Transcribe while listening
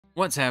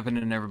What's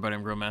happening, everybody?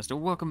 I'm Grillmaster.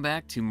 Welcome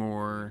back to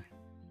more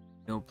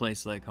No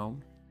Place Like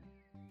Home.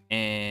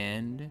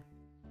 And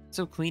it's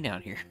so clean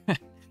out here.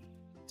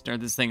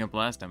 Started this thing up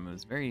last time. It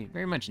was very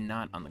much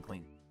not on the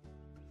clean.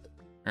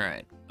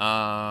 Alright.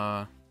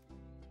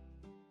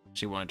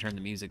 Actually want to turn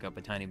the music up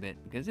a tiny bit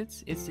because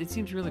it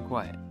seems really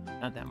quiet.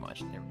 Not that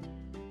much. There we go.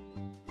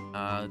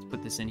 Let's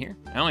put this in here.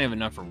 I only have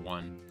enough for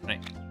one.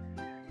 Right.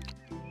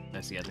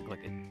 I see, I have to click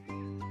it.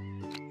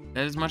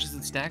 That as much as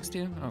it stacks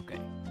to? Okay.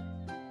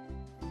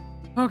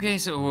 Okay,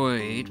 so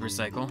wait,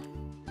 recycle.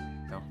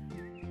 Go.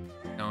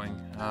 Going.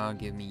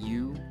 Give me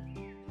you.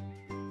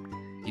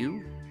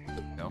 You?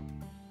 Go.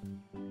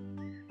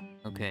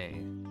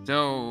 Okay.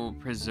 So,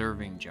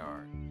 preserving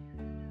jar.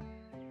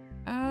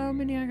 How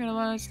many I got a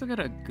lot? I still got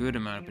a good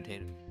amount of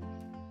potatoes.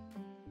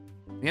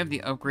 We have the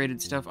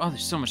upgraded stuff. Oh,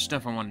 there's so much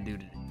stuff I want to do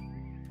today.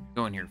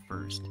 Go in here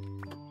first.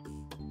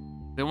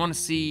 I want to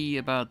see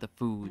about the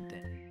food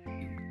then.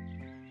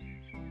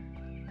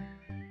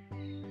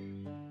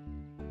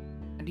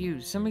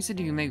 Somebody said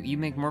you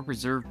make more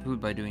preserved food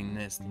by doing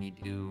this than you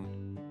do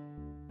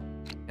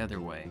the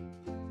other way.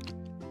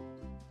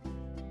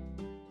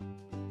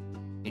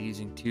 You're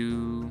using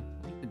two.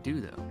 What does it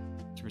do though?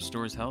 It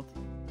restores health,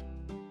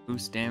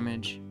 boost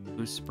damage,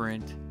 boost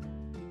sprint.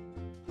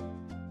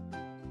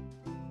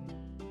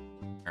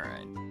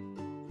 Alright.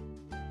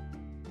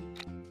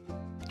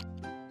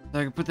 So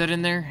I can put that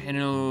in there and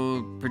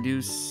it'll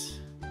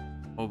produce a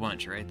whole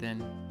bunch, right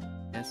then?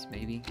 Yes,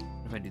 maybe.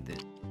 What if I do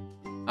this?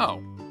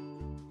 Oh.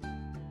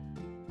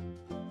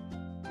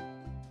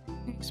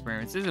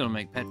 Experiments. It'll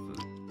make pet food.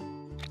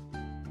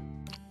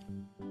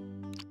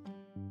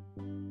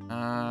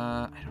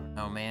 I don't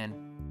know, man.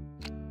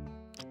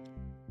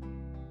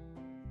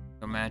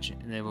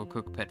 Imagine they will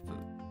cook pet food.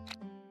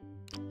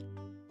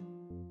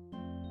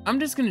 I'm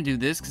just gonna do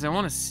this because I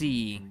want to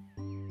see.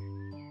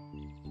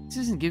 This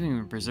isn't giving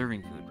me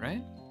preserving food,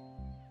 right?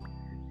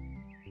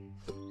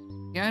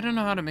 Yeah, I don't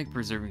know how to make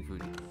preserving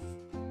food.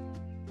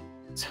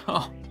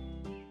 So,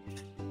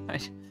 I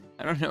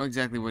don't know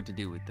exactly what to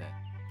do with that.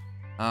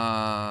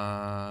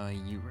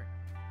 You were.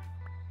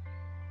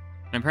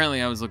 And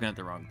apparently I was looking at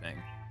the wrong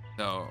thing.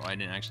 So I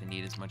didn't actually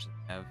need as much as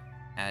I have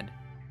had.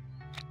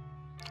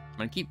 I'm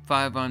gonna keep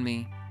 5 on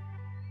me.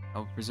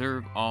 I'll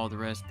preserve all the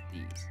rest of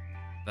these.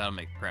 That'll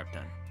make prep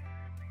done.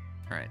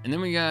 Alright, and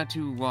then we got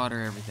to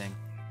water everything.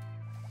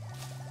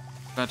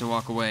 About to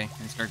walk away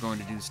and start going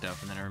to do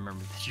stuff, and then I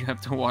remembered that you have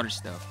to water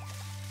stuff.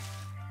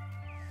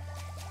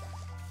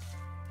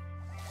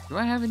 Do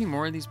I have any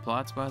more of these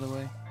plots, by the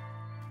way?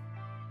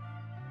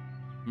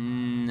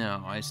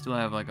 No, I still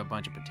have like a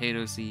bunch of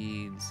potato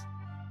seeds,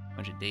 a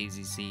bunch of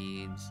daisy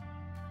seeds.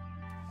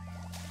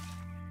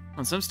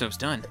 Well, some stuff's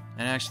done.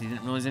 I actually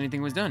didn't realize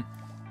anything was done.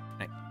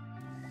 It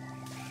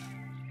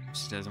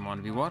just doesn't want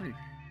to be watered.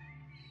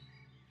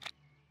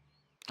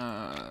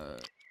 I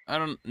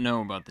don't know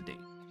about the date.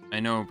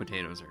 I know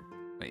potatoes are.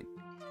 Wait.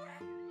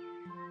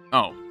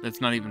 Oh, that's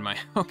not even my.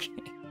 Okay.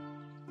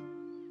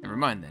 Never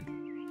mind then.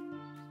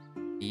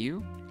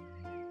 You?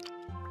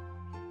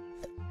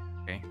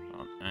 Okay.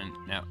 Well, and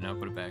now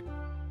put it back.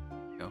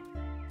 Go.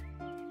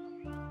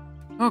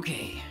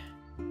 Okay.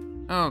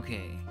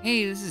 Okay.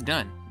 Hey, this is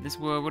done. This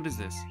what is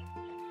this?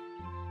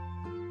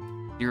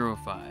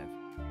 05.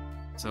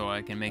 So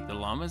I can make the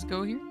llamas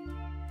go here?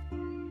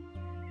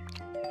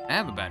 I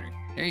have a battery.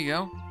 There you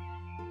go.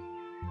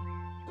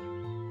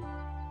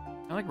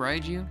 I like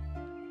ride you.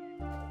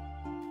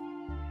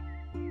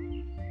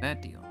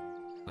 That deal.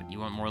 But you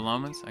want more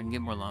llamas? I can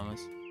get more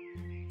llamas.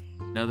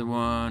 Another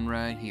one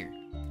right here.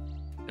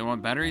 Don't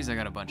want batteries? I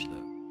got a bunch of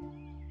those.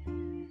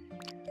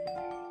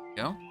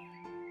 Go.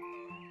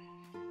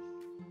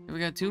 Here we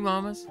got 2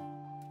 llamas.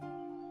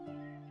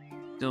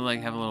 Still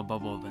like have a little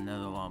bubble of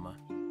another llama.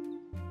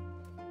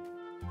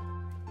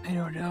 I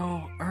don't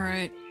know.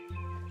 Alright.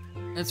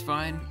 That's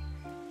fine.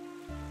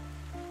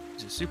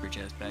 There's a super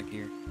chest back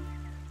here.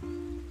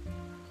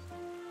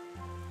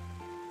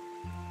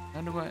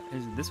 How do I...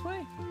 Is it this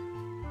way?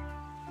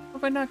 How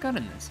have I not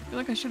gotten this? I feel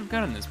like I should have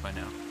gotten this by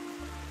now.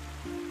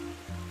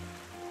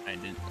 I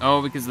didn't.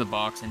 Oh, because of the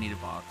box. I need a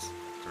box.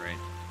 That's right.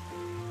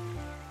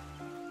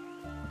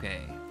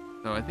 Okay.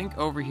 So I think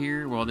over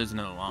here... Well, there's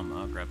another llama.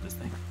 I'll grab this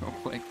thing real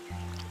quick.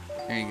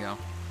 There you go.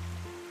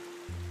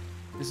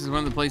 This is one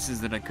of the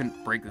places that I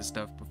couldn't break this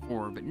stuff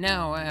before, but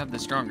now I have the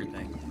stronger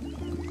thing.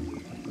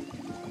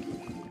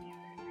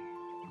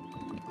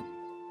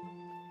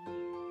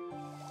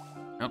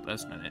 Nope,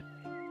 that's not it.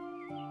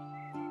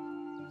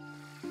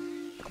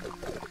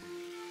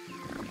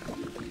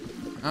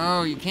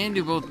 Oh, you can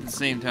do both at the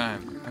same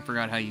time. I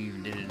forgot how you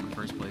even did it in the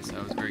first place. I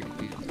was very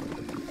confused.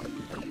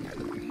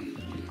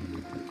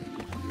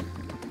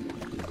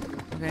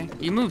 Okay,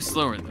 you move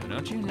slower though,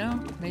 don't you?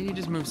 No? Maybe you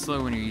just move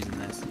slow when you're using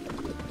this.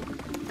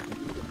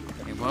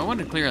 Okay, well I want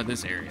to clear out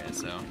this area,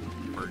 so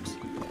it works.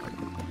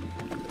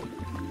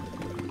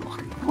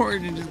 Walking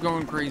forward and just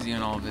going crazy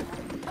on all of it.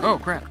 Oh,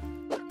 crap.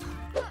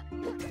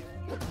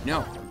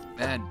 No,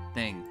 bad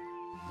thing.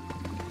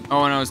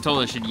 Oh, and I was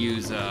told I should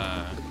use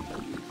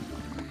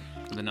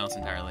something else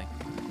entirely.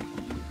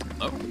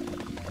 Oh.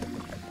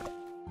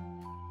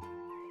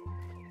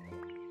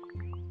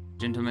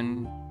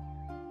 Gentlemen.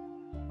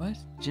 What?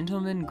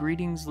 Gentlemen,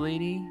 greetings,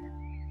 lady.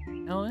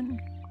 Ellen?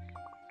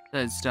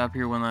 I'd stop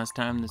here one last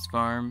time. This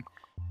farm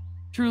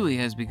truly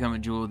has become a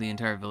jewel of the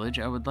entire village.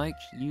 I would like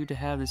you to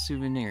have this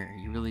souvenir.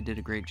 You really did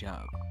a great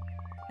job.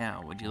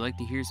 Now, would you like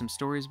to hear some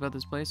stories about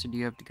this place, or do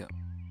you have to go?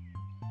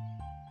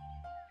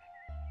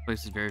 This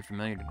place is very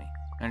familiar to me.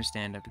 I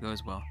understand. I have to go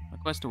as well. My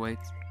quest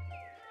awaits.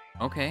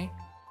 Okay.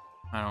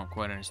 I don't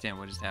quite understand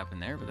what just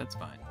happened there, but that's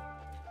fine.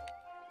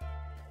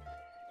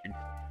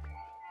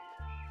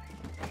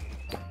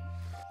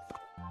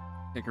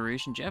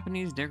 Decoration.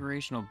 Japanese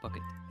decorational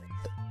bucket.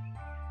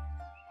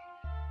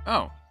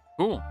 Oh,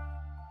 cool.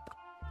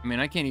 I mean,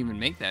 I can't even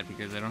make that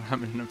because I don't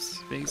have enough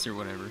space or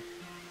whatever.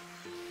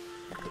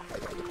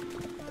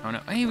 Oh no!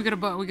 Hey, we got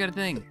a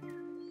thing.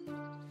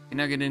 Can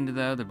now get into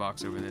the other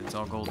box over there. It's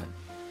all golden.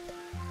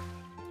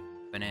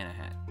 Banana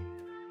hat.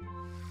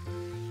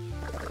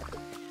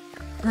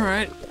 All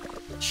right,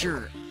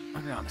 sure.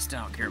 I'll be honest.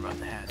 I don't care about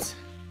the hats.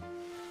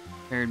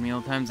 Paired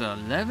meal times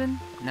 11.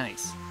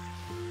 Nice.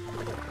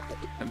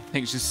 That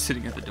thing's just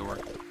sitting at the door.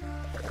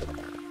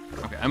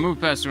 Okay, I move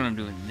faster when I'm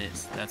doing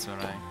this. That's what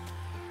I'm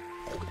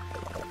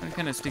gonna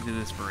kind of stick to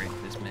this for right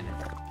this minute.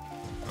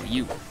 Oh,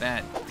 you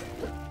bad.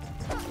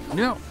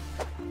 No.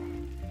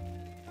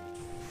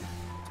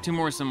 Two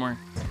more somewhere.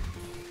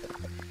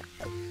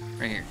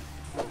 Right here.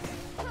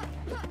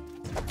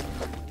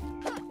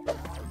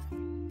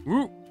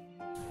 Woo.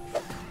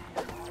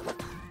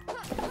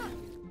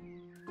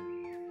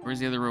 Where's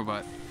the other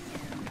robot?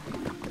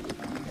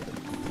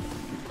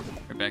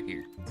 Right back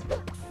here.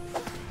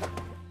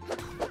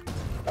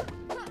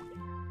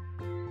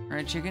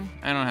 Alright, chicken.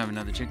 I don't have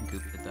another chicken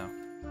coop yet, though.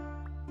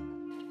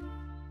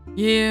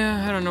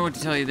 Yeah, I don't know what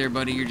to tell you there,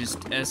 buddy. You're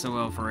just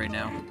SOL for right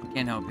now.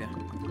 Can't help you.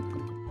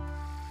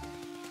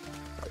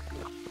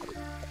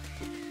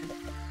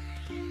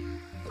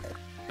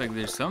 Looks like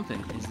there's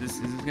something. Is this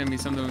gonna be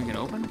something we can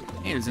open?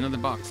 Hey, there's another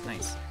box.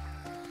 Nice.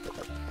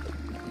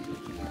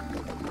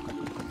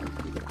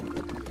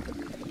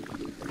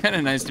 Kind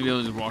of nice to be able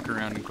to just walk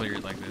around and clear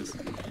it like this.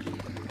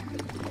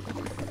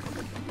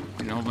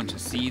 Getting a whole bunch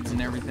of seeds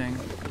and everything.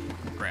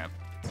 Crap.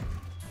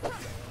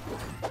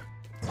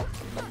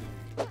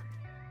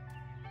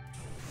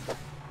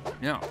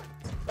 No.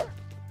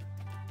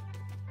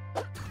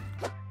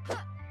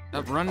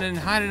 Stop running and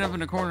hiding up in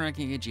the corner. I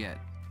can't get you yet.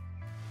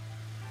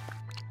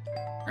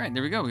 Alright,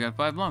 there we go. We got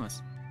 5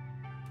 llamas.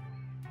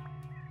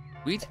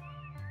 Sweet.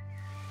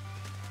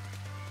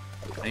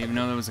 I didn't even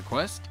know that was a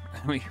quest.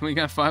 we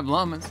got 5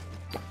 llamas.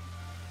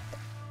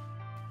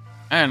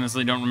 I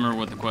honestly don't remember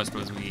what the quest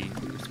was we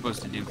were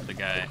supposed to do for the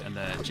guy and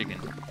the chicken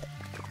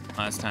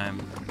last time.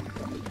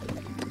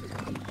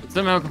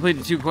 Somehow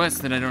completed 2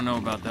 quests that I don't know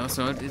about though,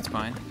 so it's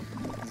fine.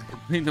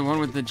 Complete the one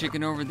with the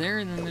chicken over there,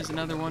 and then there's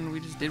another one we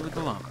just did with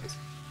the llamas.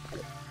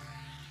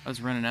 I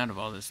was running out of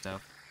all this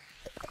stuff.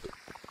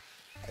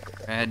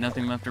 I had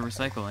nothing left to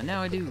recycle, and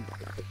now I do.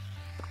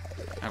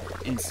 I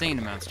have insane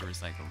amounts to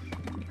recycle.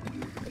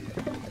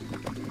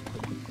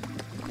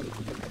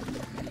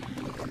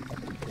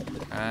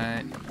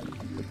 Alright.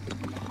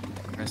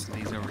 Rest of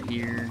these over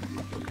here.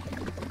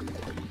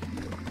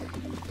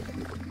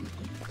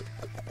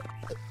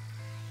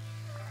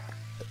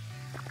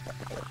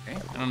 Okay,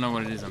 I don't know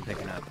what it is I'm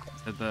picking up.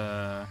 Is that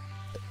the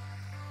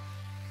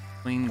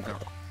clean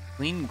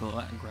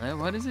glass?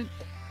 What is it?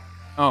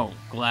 Oh,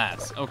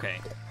 glass. Okay.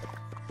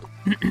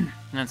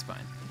 That's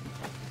fine.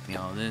 Give me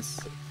all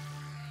this.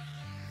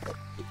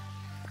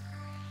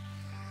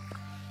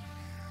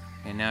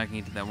 Okay, now I can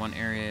get to that one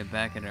area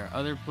back at our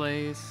other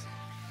place.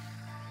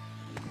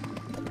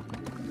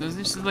 So is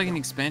this just like an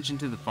expansion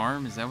to the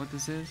farm? Is that what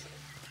this is?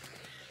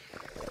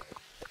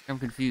 I'm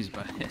confused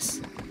by this.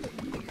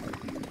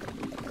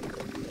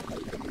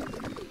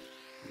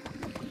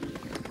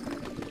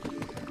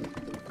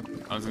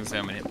 I was gonna say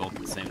I'm gonna hit both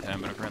at the same time,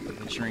 but I forgot that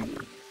they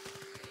shrink.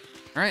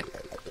 Alright.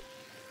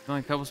 Only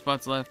a couple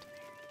spots left.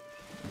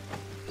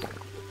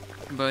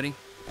 Hey, buddy.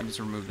 I just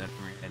removed that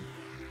from your head.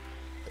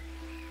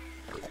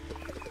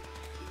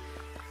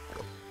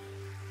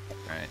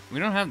 Alright. We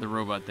don't have the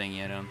robot thing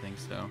yet, I don't think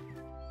so.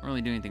 Don't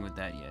really do anything with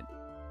that yet.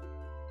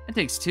 That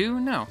takes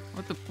 2? No.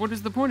 What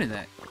is the point of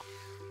that?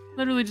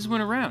 Literally just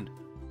went around.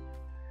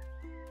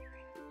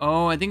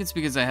 Oh, I think it's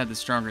because I had the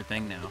stronger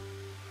thing now.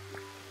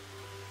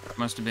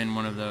 Must have been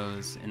one of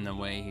those in the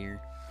way here.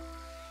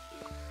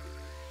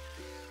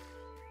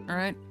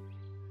 Alright.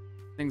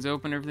 Things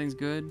open, everything's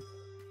good.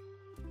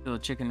 Still a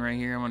chicken right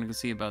here. I want to go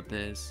see about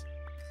this.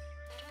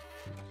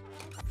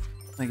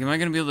 Like, am I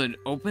going to be able to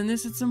open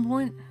this at some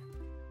point?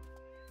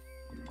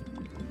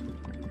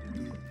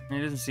 It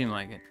doesn't seem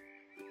like it.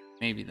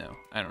 Maybe, though.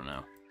 I don't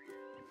know.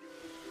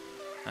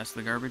 That's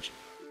the garbage.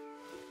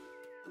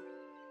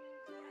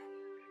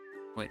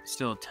 Wait,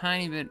 still a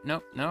tiny bit.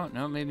 Nope, no,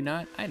 maybe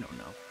not. I don't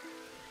know.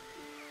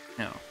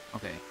 No,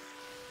 okay.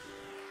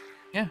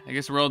 Yeah, I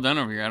guess we're all done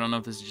over here. I don't know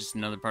if this is just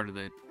another part of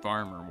the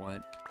farm or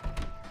what.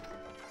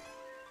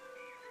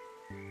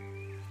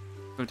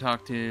 Go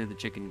talk to the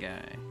chicken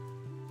guy.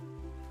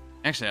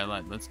 Actually, I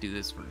lied. Let's do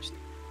this first.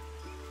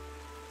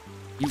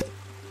 You.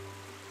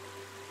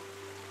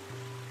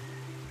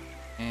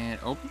 And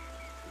open.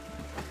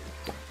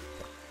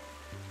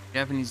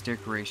 Japanese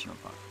decorational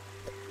pot.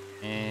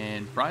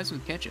 And fries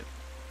with ketchup.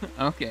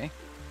 Okay.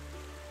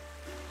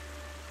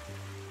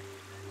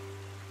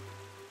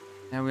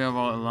 Now we have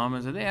all the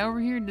llamas. Are they over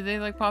here? Did they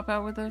like pop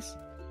out with us?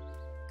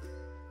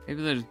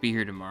 Maybe they'll just be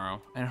here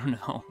tomorrow. I don't know.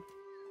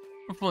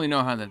 I don't fully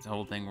know how that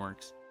whole thing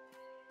works.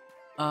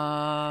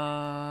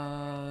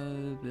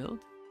 Build?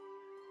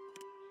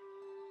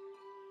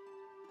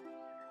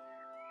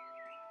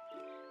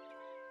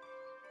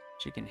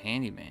 Chicken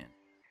handyman.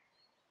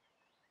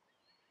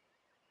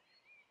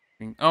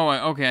 Oh,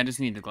 okay, I just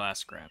need the glass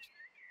scraps.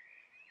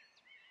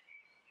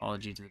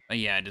 Apology to the...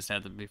 yeah, I just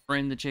had to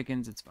befriend the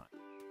chickens. It's fine.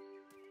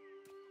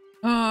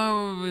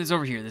 Oh, it's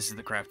over here. This is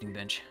the crafting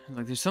bench.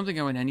 Like, there's something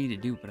I need to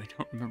do, but I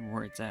don't remember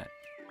where it's at.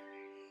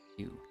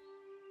 You.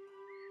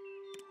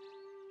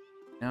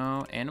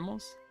 No,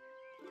 animals?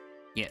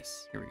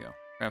 Yes, here we go.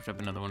 Craft up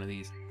another one of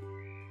these.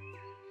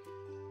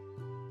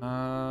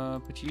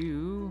 Put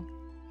you...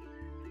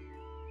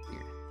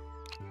 here.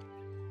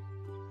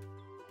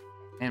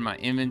 And my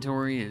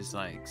inventory is,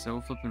 like, so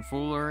flippin'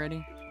 full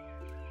already.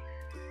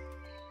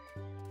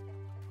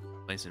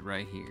 Place it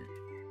right here.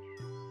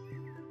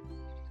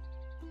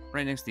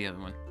 Right next to the other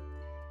one.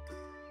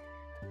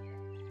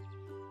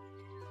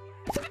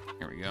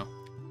 There we go.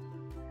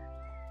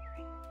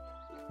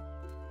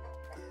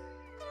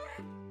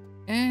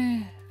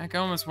 I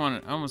almost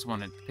want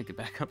to pick it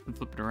back up and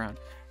flip it around.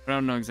 But I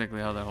don't know exactly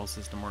how that whole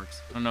system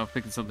works. I don't know if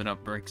picking something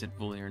up breaks it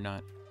fully or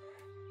not.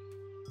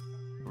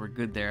 We're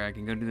good there. I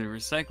can go do the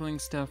recycling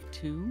stuff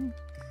too.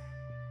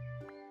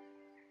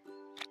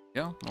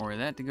 Go. More of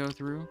that to go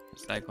through.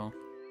 Recycle.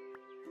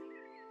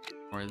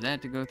 More of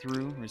that to go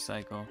through.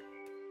 Recycle.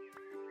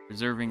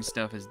 Preserving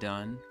stuff is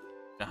done.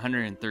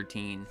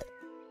 113.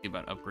 See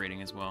about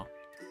upgrading as well.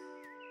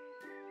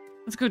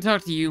 Let's go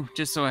talk to you,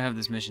 just so I have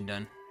this mission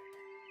done.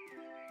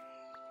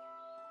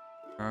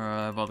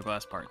 I have all the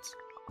glass parts.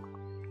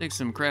 Take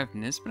some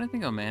craftiness, but I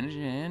think I'll manage.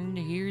 And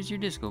here's your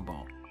disco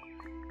ball.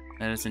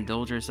 Let us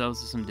indulge ourselves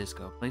with some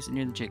disco. Place it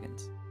near the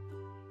chickens.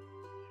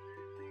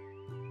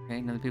 Okay,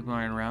 now that people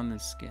aren't around,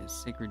 this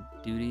sacred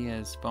duty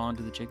has fallen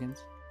to the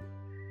chickens.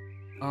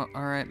 Oh,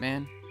 alright,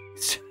 man.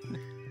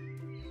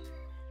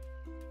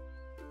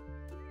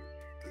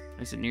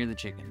 Place it near the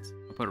chickens.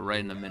 I'll put it right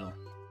in the middle.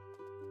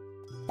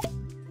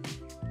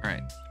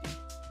 Alright.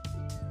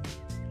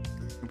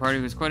 The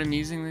party was quite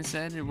amusing, they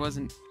said. It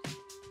wasn't...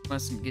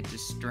 mustn't get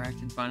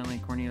distracted. Finally,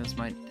 Cornelius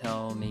might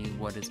tell me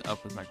what is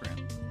up with my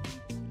grandma.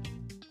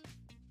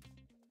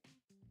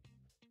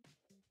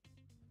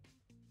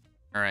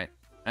 Alright.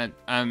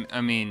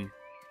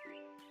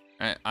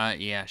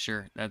 Yeah,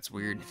 sure. That's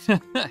weird.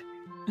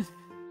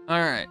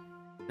 Alright.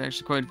 It's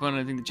actually quite fun.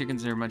 I think the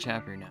chickens are much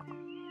happier now.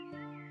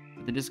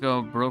 But the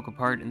disco broke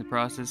apart in the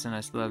process, and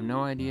I still have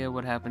no idea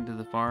what happened to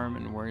the farm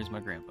and where is my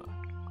grandpa.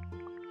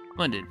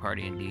 Splendid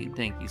party indeed.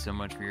 Thank you so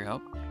much for your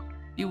help.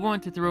 If you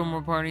want to throw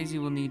more parties,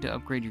 you will need to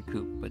upgrade your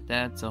coop, but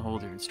that's a whole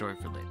different story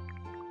for later.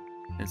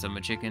 Since I'm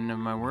a chicken of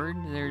my word,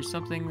 there's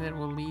something that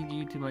will lead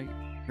you to my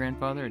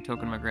grandfather, a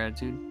token of my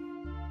gratitude.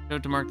 Show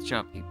it to Mark the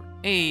shopkeeper.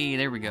 Hey,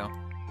 there we go.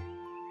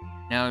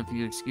 Now, if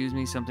you excuse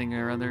me something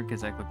or other,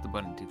 because I clicked the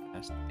button too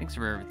fast. Thanks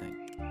for everything.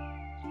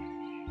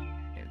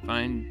 Okay,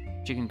 find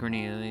Chicken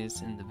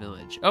Cornelius in the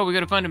village. Oh, we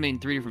gotta find him in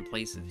 3 different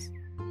places.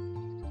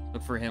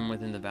 Look for him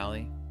within the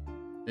valley.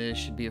 This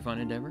should be a fun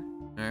endeavor.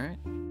 Alright.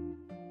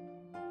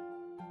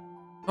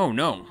 Oh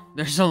no,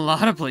 there's a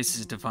lot of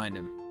places to find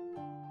him.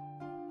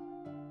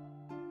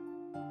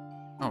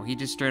 Oh, he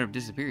just straight up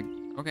disappeared.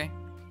 Okay.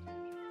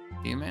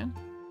 See you, man?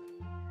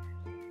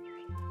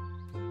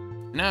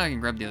 Now I can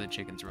grab the other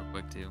chickens real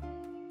quick too.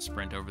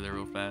 Sprint over there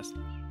real fast.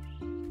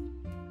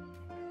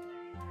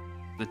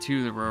 The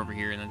 2 that were over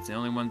here, and that's the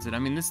only ones that... I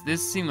mean,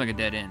 this seemed like a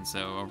dead end,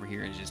 so over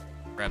here is just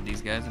grab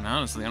these guys, and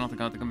honestly, I don't think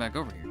I'll have to come back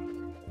over here.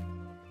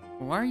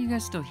 Well, why are you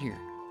guys still here?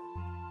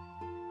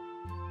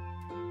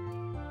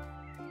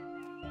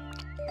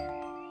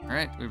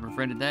 Alright, we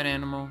befriended that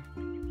animal.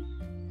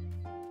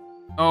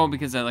 Oh,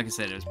 because, like I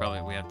said, it was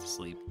probably we have to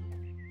sleep.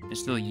 There's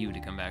still you to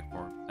come back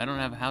for. I don't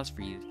have a house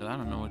for you, so I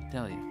don't know what to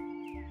tell you.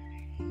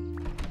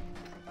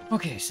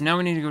 Okay, so now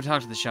we need to go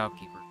talk to the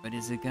shopkeeper. But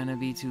is it gonna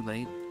be too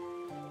late?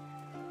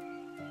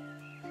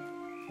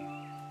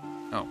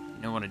 Oh,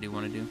 you know what I do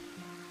want to do?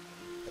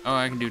 Oh,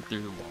 I can do it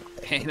through the wall.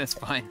 Okay, that's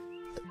fine.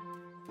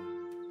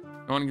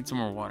 I want to get some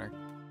more water.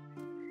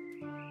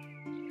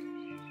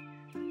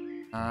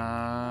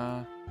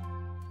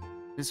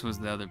 This was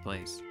the other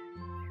place.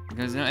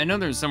 Because I know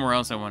there's somewhere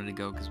else I wanted to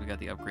go because we got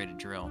the upgraded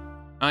drill.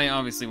 I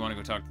obviously want to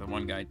go talk to the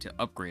one guy to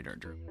upgrade our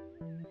drill.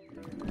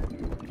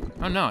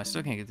 Oh no, I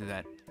still can't get through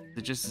that. Is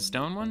it just a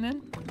stone one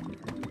then?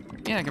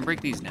 Yeah, I can break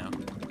these now.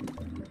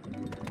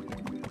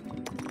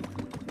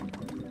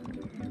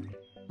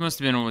 Must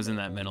have been what was in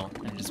that middle.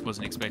 I just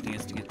wasn't expecting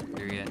us to get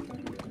through yet.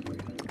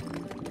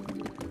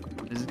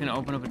 Is this gonna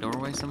open up a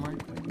doorway somewhere?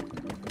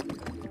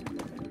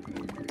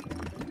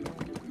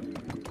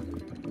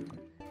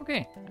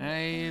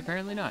 Okay,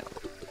 apparently not.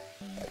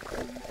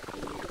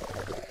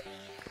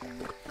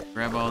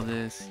 Grab all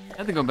this. I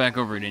have to go back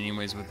over it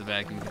anyways with the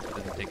vacuum because it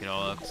doesn't pick it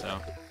all up, so.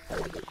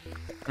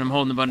 But I'm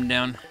holding the button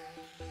down.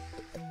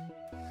 I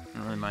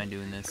don't really mind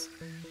doing this.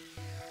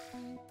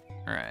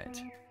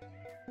 Alright.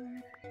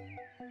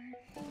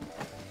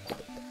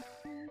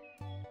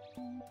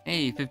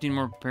 Hey, 15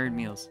 more prepared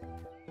meals.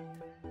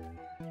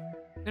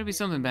 Gotta be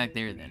something back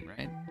there then,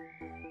 right?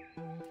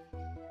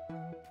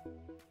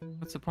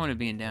 What's the point of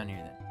being down here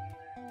then?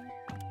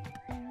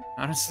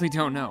 Honestly,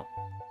 don't know.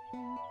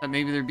 Thought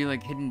maybe there'd be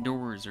like hidden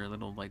doors or a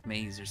little like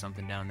maze or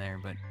something down there,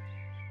 but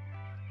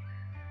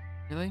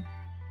really?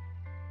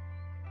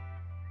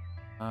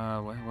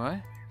 What?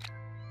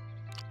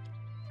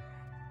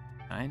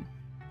 Do I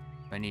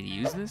need to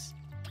use this?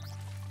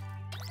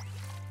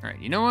 All right,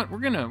 you know what? We're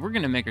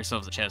gonna make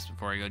ourselves a chest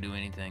before I go do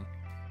anything.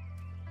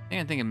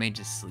 I think I may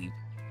just sleep.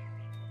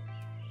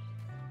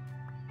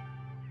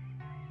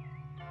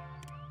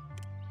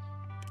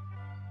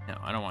 No,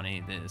 I don't want any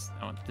of this.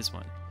 I want this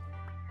one.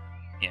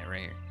 Yeah,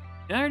 right here.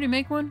 Did I already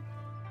make one?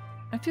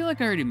 I feel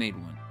like I already made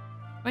one.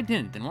 If I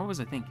didn't, then what was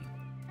I thinking?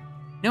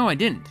 No, I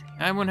didn't.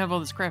 I wouldn't have all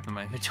this crap in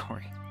my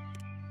inventory.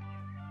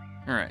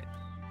 Alright.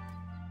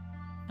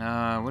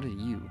 What are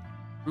you?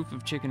 Proof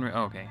of chicken...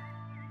 Oh, okay.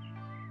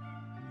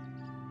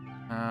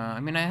 I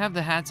mean, I have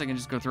the hats I can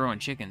just go throw on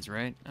chickens,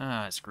 right?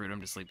 Ah, screw it.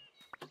 I'm just sleeping.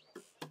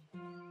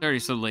 It's already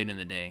so late in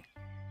the day.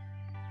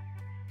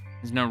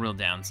 There's no real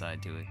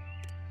downside to it.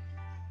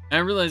 I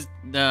realized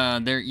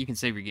there you can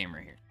save your game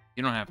right here.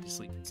 You don't have to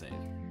sleep and save.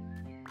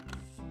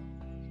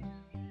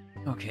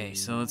 Okay,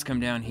 so let's come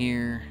down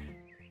here.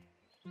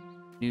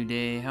 New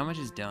day. How much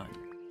is done?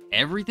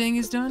 Everything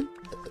is done?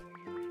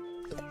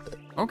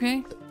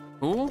 Okay,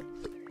 cool.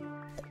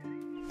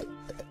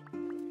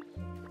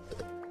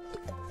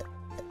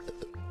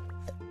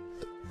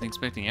 I'm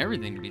expecting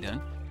everything to be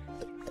done.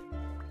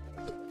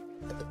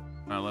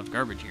 I left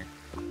garbage here.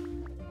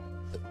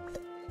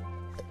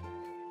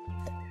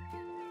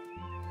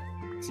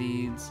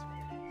 Seeds.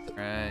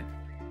 Right.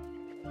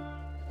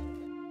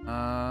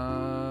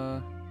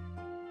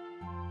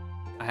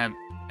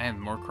 I have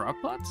more crop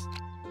plots?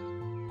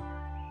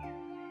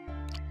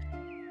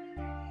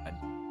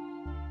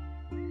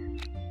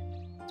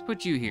 Let's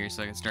put you here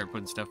so I can start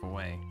putting stuff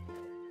away.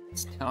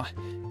 Oh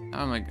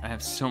my, I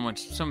have so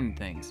many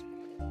things.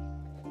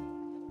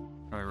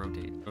 How do I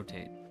rotate?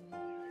 Rotate.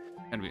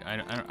 Gotta be,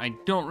 I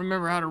don't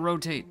remember how to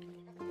rotate.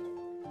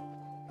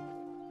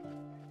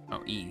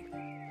 Oh, E.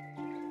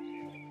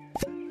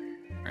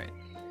 Right.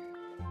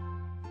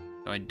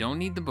 So I don't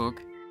need the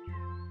book.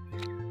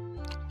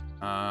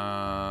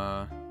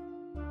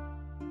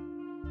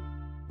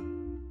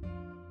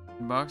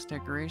 Box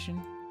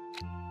decoration?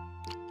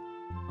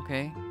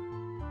 Okay.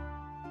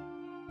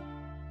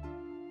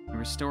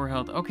 Restore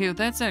health. Okay, well,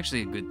 that's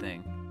actually a good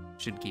thing.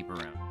 Should keep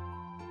around.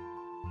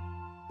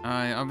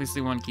 I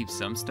obviously want to keep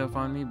some stuff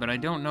on me, but I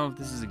don't know if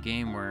this is a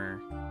game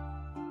where...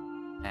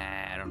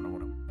 I don't know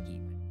what I'll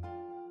keep.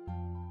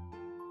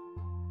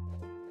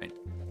 Right.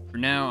 For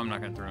now, I'm not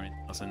going to throw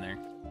anything else in there.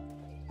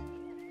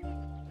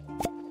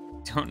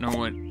 Don't know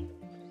what...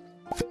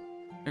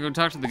 I go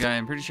talk to the guy.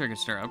 I'm pretty sure I can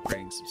start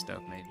upgrading some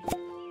stuff, maybe.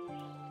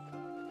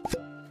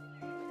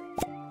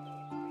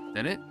 Is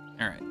that it?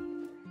 Alright. I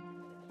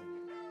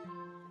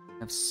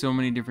have so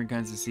many different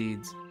kinds of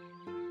seeds.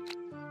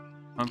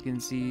 Pumpkin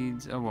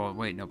seeds. Oh, well,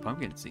 wait, no,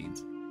 pumpkin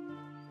seeds.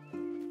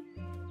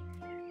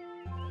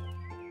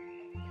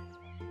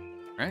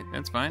 Alright,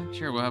 that's fine.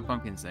 Sure, we'll have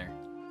pumpkins there.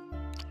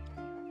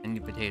 And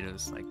the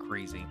potatoes like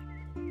crazy.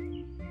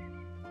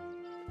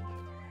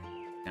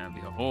 That'll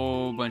be a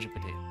whole bunch of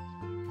potatoes.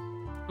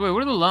 Wait, what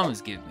do the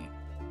llamas give me?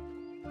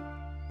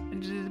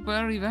 But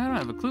I don't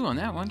have a clue on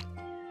that one.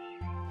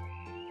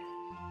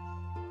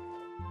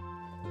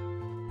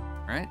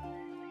 Alright.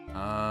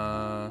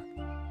 I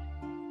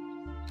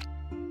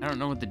don't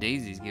know what the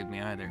daisies give me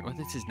either. Well,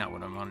 this is not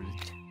what I wanted to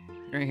do.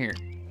 Right here.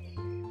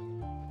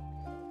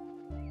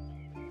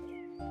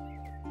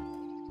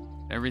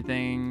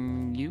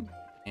 Everything you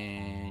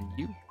and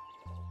you.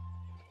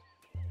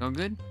 All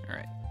good?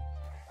 Alright.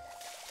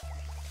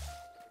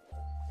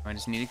 I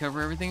just need to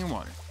cover everything in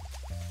water.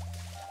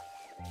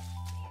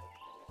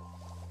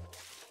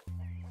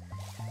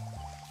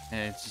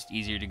 And it's just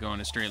easier to go in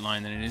a straight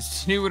line than it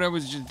is to do what I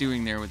was just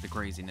doing there with the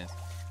craziness.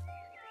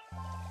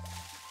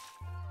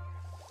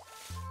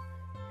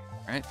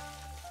 Alright.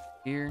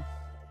 Here.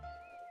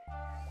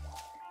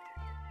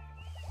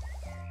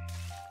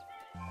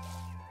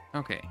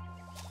 Okay.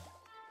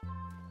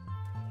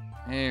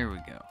 There we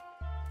go.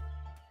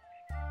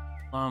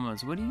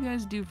 Llamas, what do you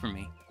guys do for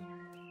me?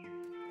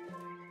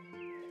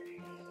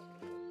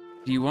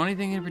 Do you want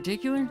anything in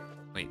particular?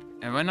 Wait,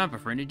 have I not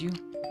befriended you?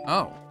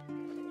 Oh.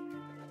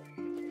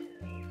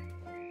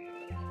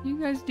 What do you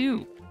guys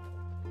do?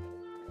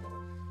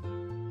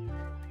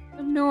 I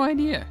have no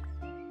idea.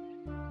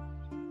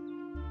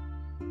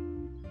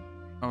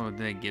 Oh,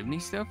 they give me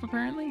stuff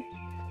apparently?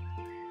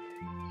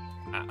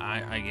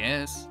 I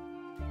guess.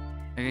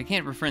 Like, I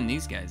can't befriend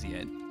these guys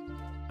yet.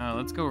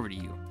 Let's go over to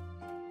you.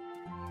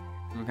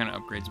 What kind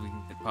of upgrades we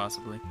can get,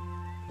 possibly.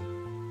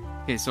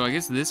 Okay, so I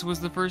guess this was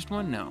the first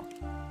one? No.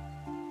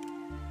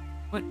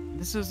 What?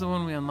 This is the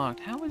one we unlocked.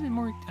 How is it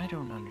more... I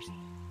don't understand.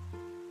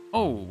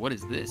 Oh, what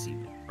is this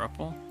even?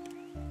 Truffle?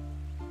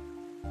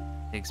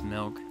 Takes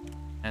milk.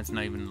 That's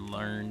not even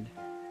learned.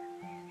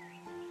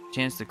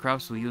 Chance the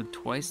crops will yield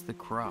twice the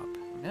crop.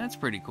 I mean, that's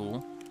pretty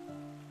cool.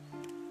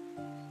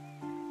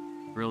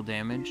 Real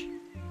damage.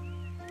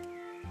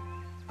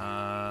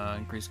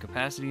 Increase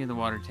capacity of the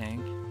water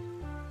tank.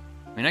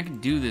 I mean, I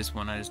could do this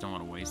one, I just don't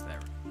want to waste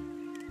that.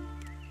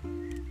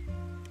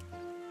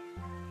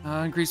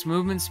 Increase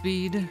movement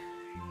speed.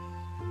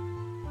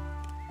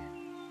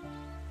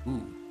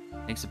 Ooh,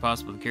 makes it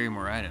possible to carry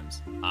more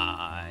items.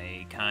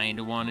 I kind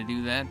of want to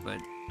do that,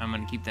 but I'm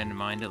going to keep that in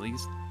mind at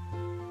least.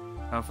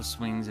 Powerful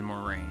swings and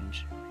more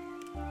range.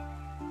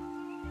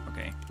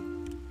 Okay.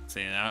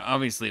 So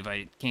obviously, if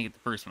I can't get the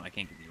first one, I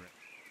can't get the rest.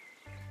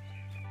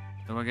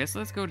 So I guess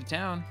let's go to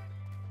town.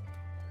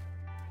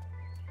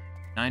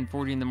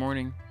 9:40 in the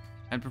morning.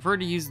 I'd prefer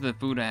to use the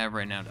food I have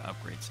right now to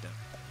upgrade stuff.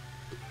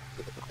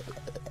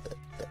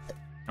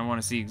 I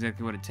want to see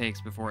exactly what it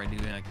takes before I do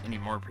like any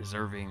more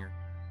preserving or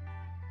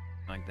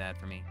like that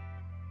for me.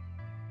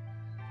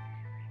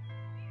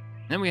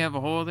 Then we have a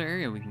whole other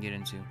area we can get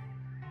into.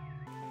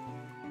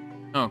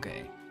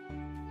 Okay.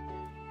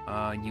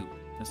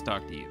 Let's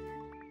talk to you.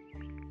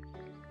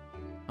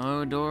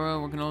 Hello, Dora.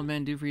 What can old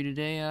man do for you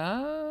today?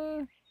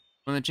 One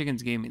of the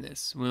chickens gave me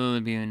this. Will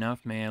it be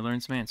enough? May I learn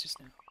some answers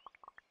now?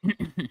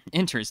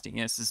 Interesting.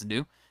 Yes, this will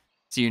do.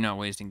 So you're not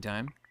wasting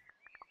time.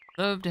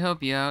 Love to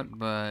help you out,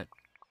 but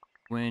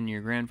when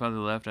your grandfather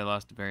left, I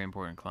lost a very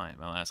important client.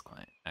 My last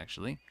client,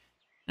 actually.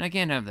 And I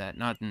can't have that.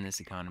 Not in this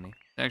economy.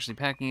 Actually,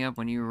 packing up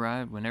when you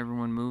arrived, when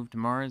everyone moved to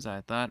Mars,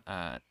 I thought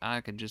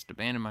I could just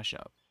abandon my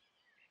shop.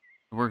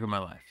 The work of my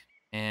life.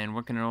 And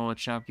what can an old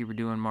shopkeeper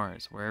do on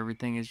Mars, where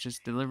everything is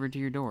just delivered to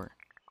your door?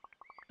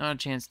 No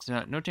chance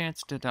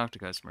to talk to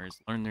customers,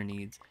 learn their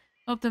needs,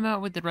 help them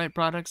out with the right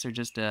products, or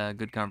just a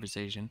good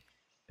conversation.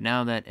 But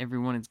now that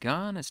everyone is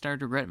gone, I start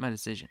to regret my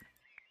decision.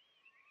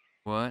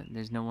 What?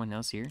 There's no one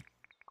else here?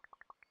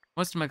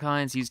 Most of my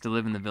clients used to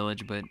live in the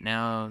village, but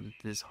now that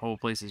this whole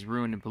place is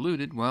ruined and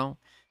polluted, well,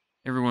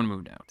 everyone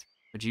moved out.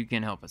 But you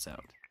can help us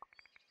out.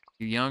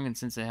 You're young, and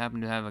since I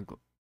happen to have a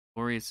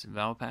glorious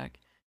Valpak,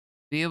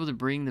 be able to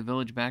bring the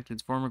village back to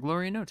its former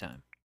glory in no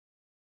time.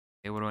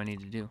 Okay, what do I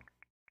need to do?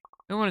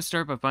 I want to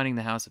start by finding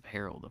the house of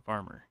Harold, a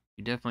farmer.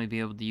 You'd definitely be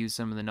able to use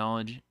some of the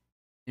knowledge,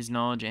 his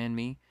knowledge and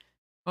me.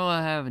 Well,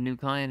 I have a new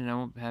client and I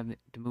won't have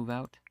to move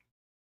out.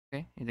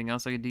 Okay, anything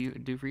else I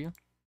could do for you?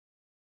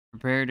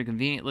 Prepared a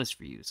convenient list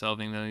for you.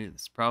 Solving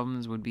those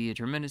problems would be a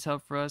tremendous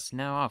help for us.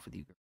 Now off with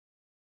you.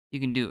 You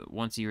can do it.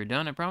 Once you are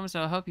done, I promise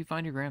I'll help you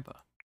find your grandpa.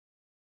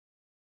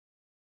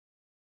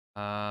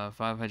 5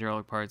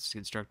 hydraulic parts to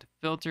construct a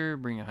filter.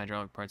 Bring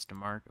hydraulic parts to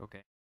Mark.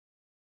 Okay.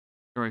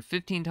 Destroy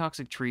 15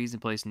 toxic trees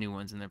and place new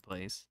ones in their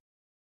place.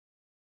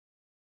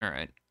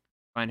 Alright.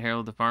 Find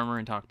Harold the farmer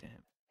and talk to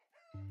him.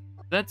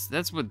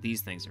 That's what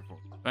these things are for.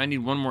 But I need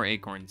one more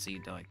acorn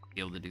seed to like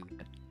be able to do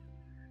that.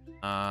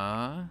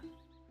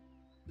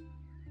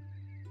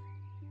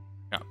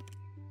 Shop.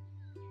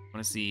 I want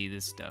to see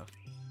this stuff.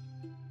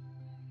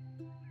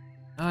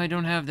 Oh, I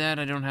don't have that.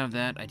 I don't have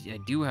that. I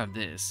do have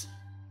this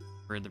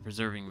for the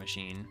preserving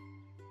machine.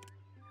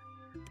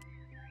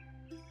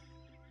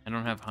 I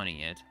don't have honey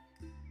yet.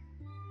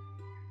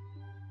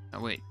 Oh,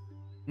 wait.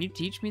 Can you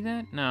teach me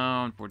that?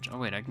 No, unfortunately.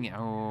 Oh, wait, I can get...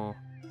 Oh.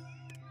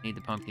 I need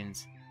the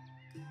pumpkins.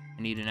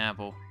 I need an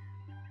apple.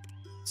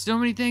 So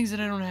many things that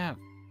I don't have.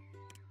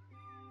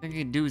 I think I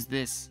can do is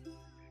this.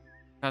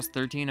 Cost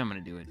 13, I'm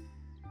gonna do it.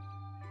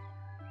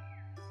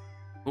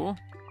 Cool.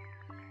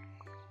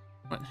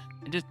 What?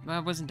 I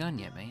wasn't done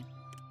yet, man.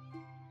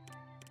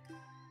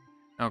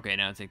 Okay,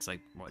 now it takes,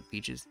 like, what,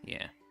 peaches?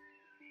 Yeah.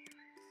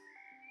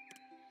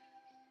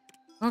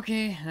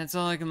 Okay, that's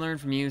all I can learn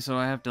from you, so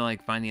I have to,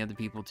 like, find the other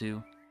people,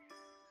 too.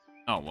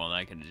 Oh, well,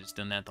 I could have just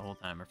done that the whole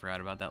time. I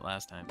forgot about that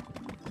last time.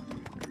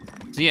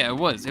 So, yeah, it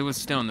was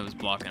stone that was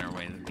blocking our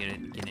way to get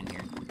in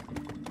here.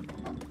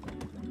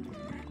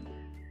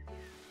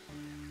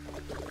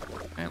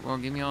 Alright, well,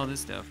 give me all this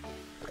stuff.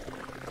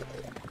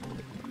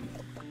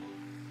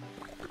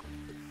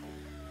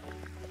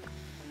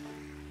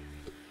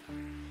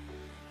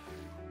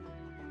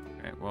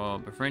 Alright, well,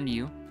 befriend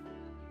you.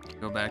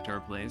 Go back to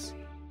our place.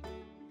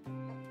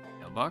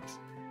 Mailbox?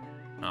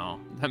 Oh,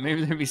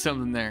 maybe there'd be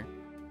something there.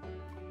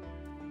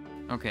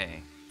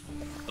 Okay.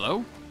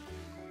 Hello?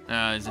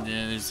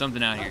 There's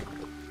something out here.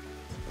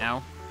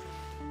 Ow.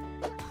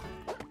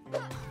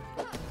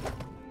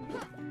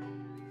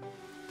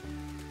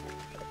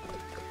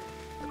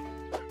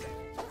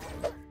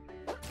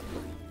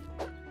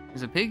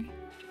 There's a pig?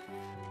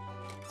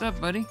 What's up,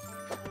 buddy?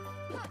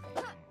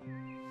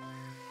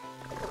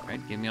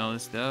 Alright, give me all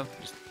this stuff.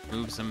 Just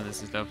move some of this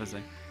stuff as I...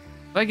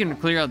 If I can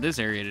clear out this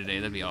area today,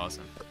 that'd be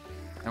awesome.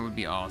 That would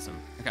be awesome.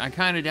 I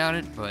kind of doubt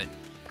it, but...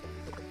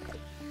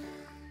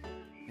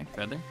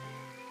 Feather?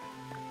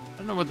 I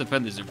don't know what the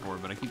feathers are for,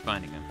 but I keep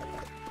finding them.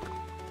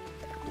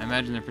 I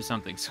imagine they're for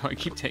something, so I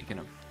keep taking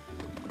them.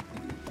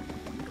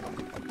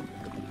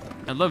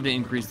 I'd love to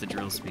increase the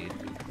drill speed.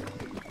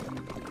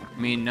 I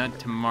mean, not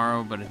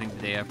tomorrow, but I think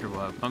the day after we'll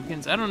have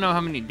pumpkins. I don't know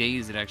how many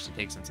days it actually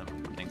takes on some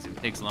things. If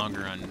it takes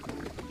longer on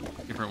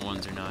different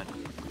ones or not.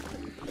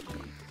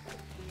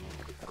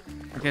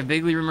 Okay, I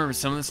vaguely remember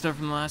some of the stuff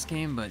from the last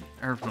game,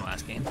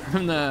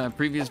 from the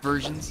previous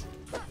versions.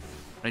 But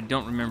I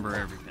don't remember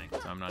everything,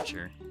 so I'm not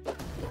sure.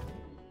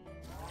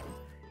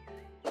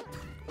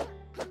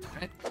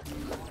 Alright.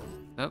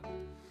 Oh.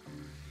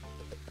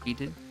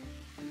 Heated.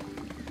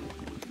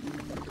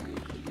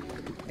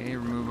 Okay,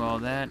 remove all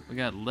that. We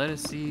got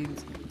lettuce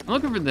seeds. I'm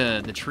looking for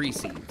the tree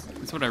seeds.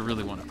 That's what I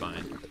really want to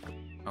find.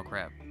 Oh,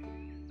 crap.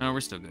 No,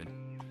 we're still good.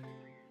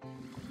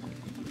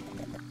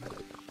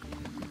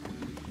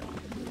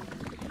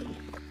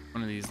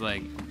 One of these,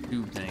 like,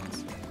 tube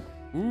things.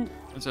 Ooh,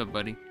 what's up,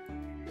 buddy?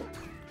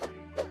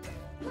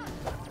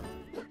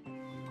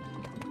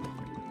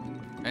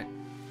 Alright.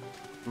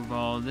 Move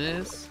all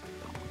this.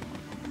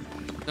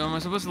 So am I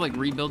supposed to, like,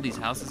 rebuild these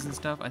houses and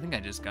stuff? I think I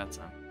just got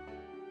some.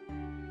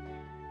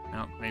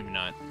 No, maybe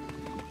not.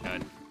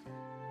 God.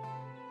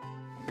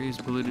 Trees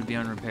polluted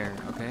beyond repair.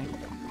 Okay.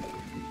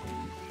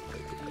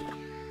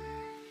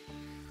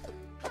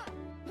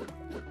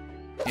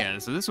 Yeah,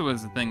 so this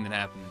was the thing that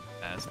happened in the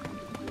past.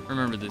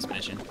 Remember this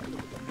mission.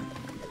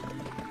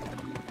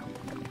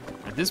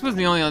 This was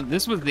the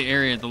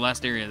area, the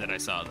last area that I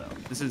saw, though.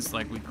 This is,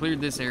 like, we cleared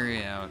this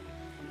area out.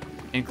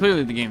 And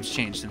clearly the game's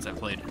changed since I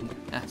played it.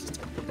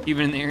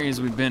 Even in the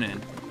areas we've been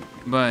in.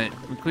 But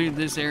we cleared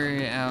this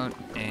area out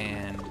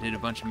and did a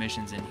bunch of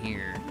missions in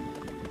here.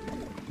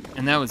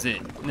 And that was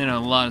it. And then a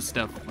lot of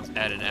stuff was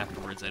added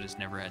afterwards. I just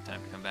never had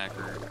time to come back,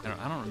 or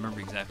I don't remember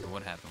exactly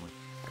what happened with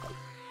it.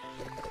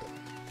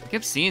 I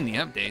kept seeing the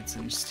updates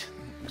and just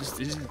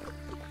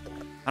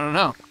I don't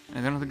know.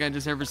 I don't think I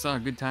just ever saw a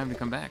good time to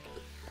come back.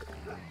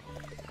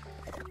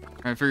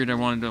 I figured I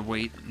wanted to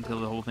wait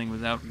until the whole thing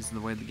was out because of the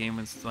way the game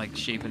was, like,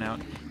 shaping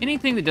out.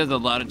 Anything that does a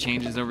lot of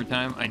changes over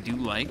time, I do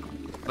like.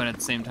 But at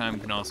the same time,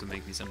 can also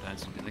make me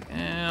sometimes be like,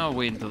 I'll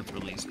wait until it's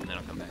released and then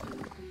I'll come back.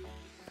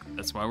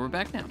 That's why we're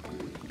back now.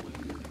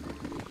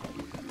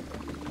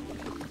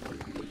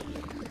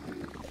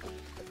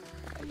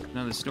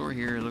 Another store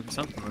here, look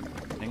something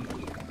looking.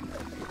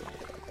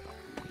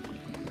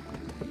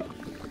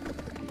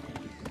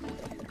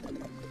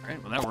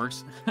 Alright, well that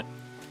works.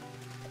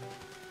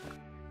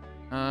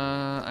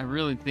 I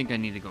really think I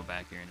need to go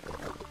back here.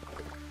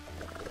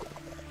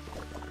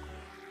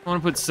 I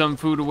want to put some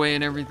food away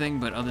and everything,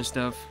 but other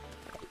stuff...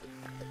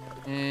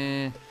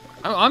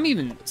 I'm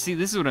even... See,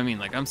 this is what I mean.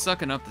 Like, I'm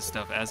sucking up the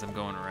stuff as I'm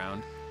going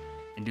around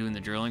and doing the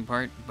drilling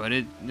part, but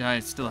I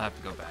still have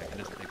to go back. It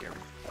doesn't take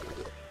everything.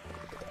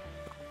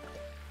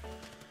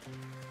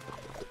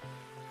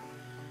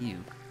 Ew.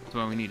 That's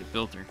why we need a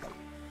filter.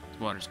 This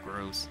water's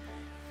gross.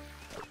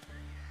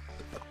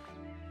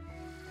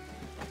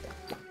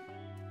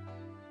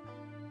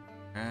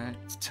 Alright,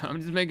 I'm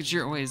just making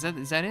sure. Wait, is that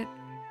it?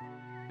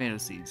 Tomato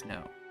seeds,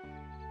 no.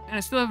 And I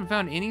still haven't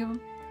found any of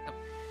them? Oh.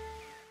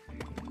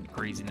 What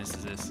craziness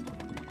is this?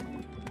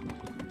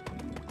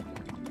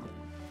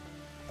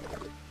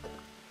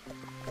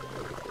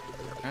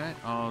 Alright,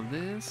 all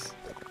this.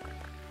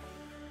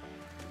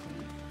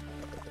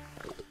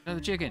 Another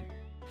chicken.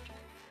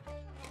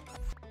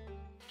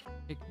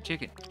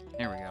 Chicken.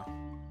 There we go.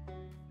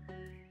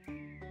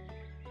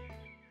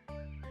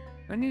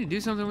 Do I need to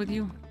do something with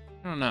you?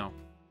 I don't know.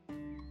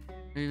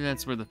 Maybe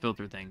that's where the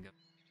filter thing goes.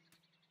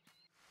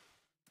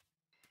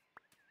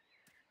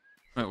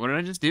 Wait, what did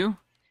I just do?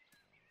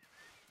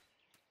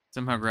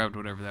 Somehow grabbed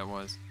whatever that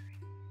was.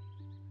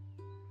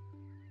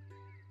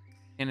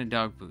 And a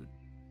dog food.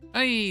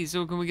 Hey,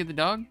 so can we get the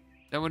dog?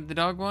 Is that what the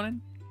dog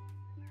wanted?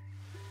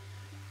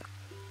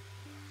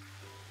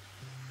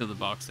 Fill the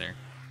box there.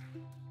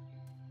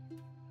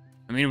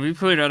 I mean, we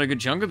cleared out a good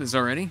chunk of this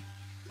already.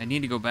 I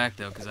need to go back,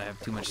 though, because I have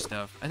too much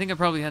stuff. I think I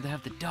probably have to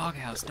have the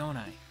doghouse, don't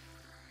I?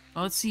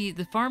 Oh, let's see.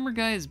 The farmer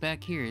guy is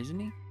back here, isn't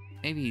he?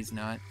 Maybe he's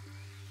not.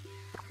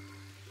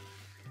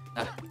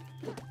 Ah.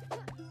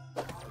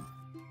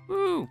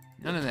 Woo!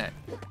 None of that.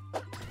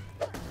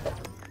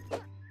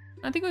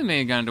 I think we may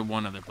have gone to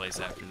one other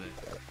place after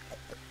that.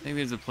 Maybe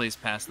there's a place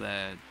past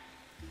that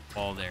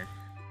wall there.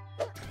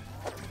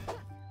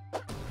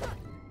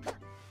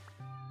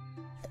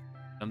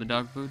 Another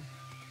dog food?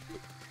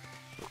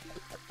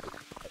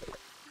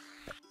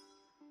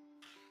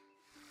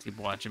 Keep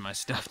watching my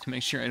stuff to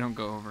make sure I don't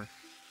go over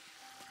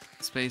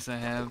the space I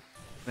have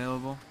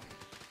available.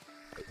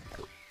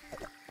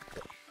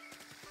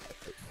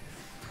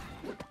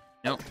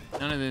 Nope,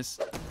 none of this.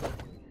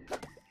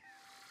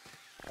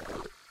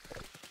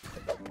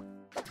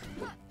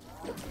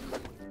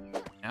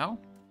 Ow?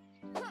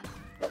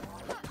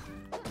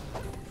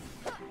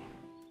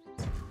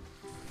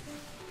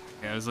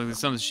 Yeah, I was like, there's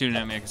something shooting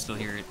at me, I can still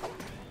hear it.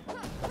 I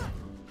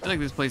feel like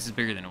this place is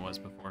bigger than it was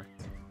before.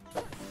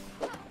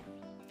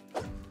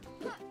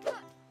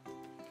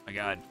 My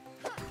god.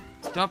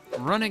 Stop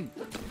running!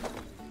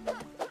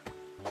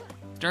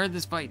 Start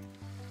this fight.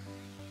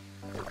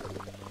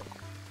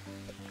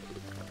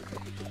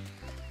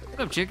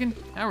 What's up, chicken?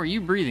 How are you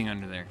breathing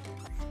under there?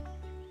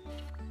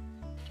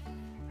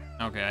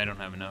 Okay, I don't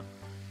have enough.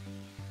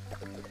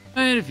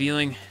 I had a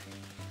feeling.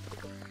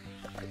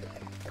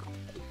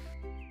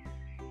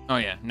 Oh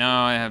yeah,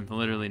 now I have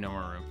literally no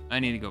more room.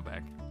 I need to go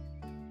back.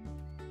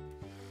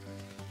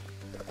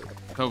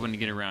 Hoping to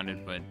get around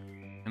it, but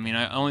I mean,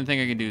 only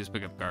thing I can do is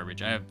pick up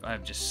garbage. I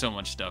have just so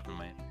much stuff in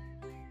my hand.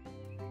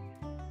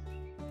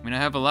 I mean, I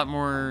have a lot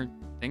more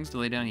things to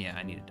lay down. Yeah,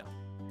 I need a dump.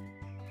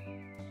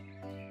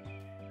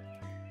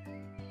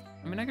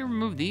 I mean, I can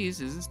remove these.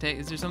 Is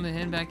there something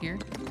hidden back here?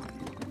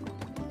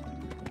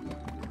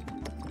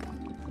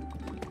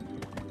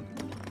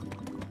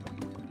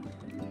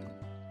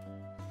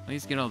 At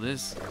least get all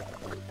this.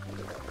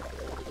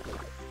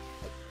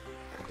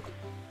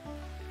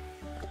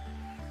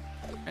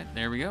 Alright,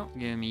 there we go.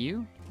 Give me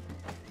you.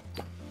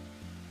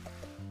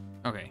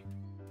 Okay.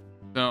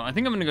 So I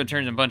think I'm gonna go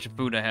turn a bunch of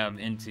food I have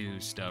into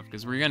stuff,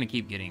 because we're gonna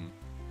keep getting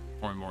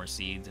more and more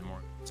seeds and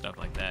more stuff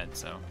like that,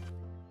 so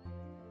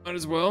might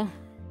as well.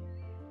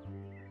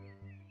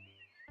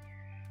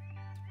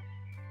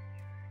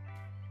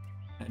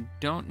 I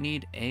don't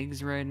need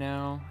eggs right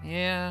now.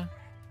 Yeah.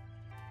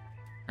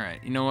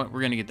 Alright, you know what?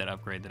 We're gonna get that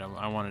upgrade that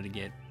I wanted to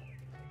get.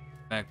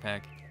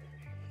 Backpack.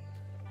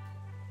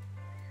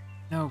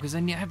 No, because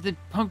I have the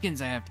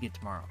pumpkins I have to get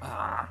tomorrow.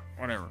 Ah,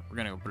 whatever. We're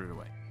gonna go put it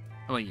away.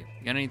 How about you?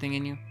 You got anything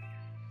in you?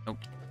 Nope.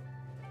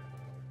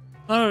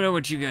 I don't know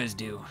what you guys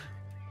do.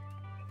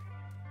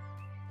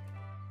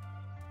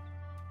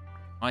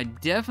 I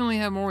definitely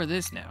have more of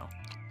this now.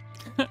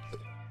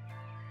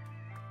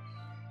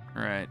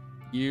 Alright,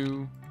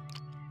 you...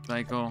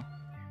 cycle.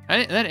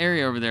 That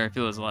area over there I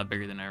feel is a lot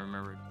bigger than I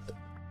remembered.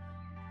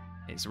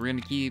 Okay, so we're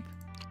gonna keep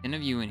 10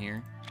 of you in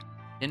here.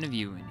 10 of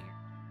you in here.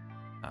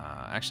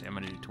 Actually, I'm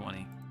gonna do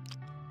 20.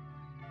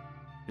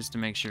 Just to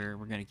make sure,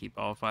 we're gonna keep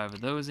all 5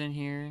 of those in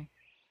here.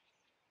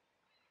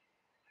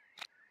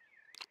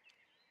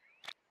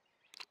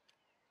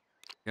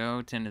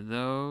 Go, 10 of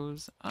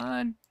those.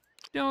 I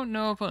don't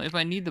know if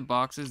I need the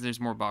boxes. There's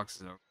more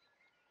boxes over.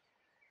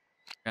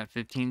 Got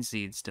 15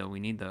 seeds still. We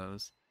need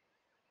those.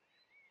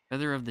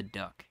 Feather of the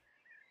duck.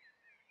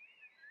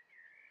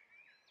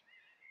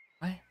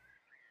 What? I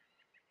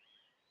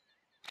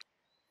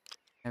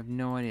have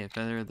no idea.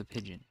 Feather of the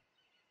pigeon.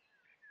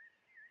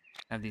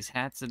 I have these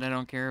hats that I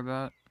don't care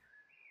about.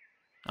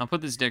 I'll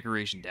put this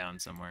decoration down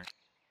somewhere.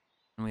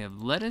 And we have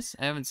lettuce.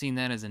 I haven't seen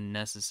that as a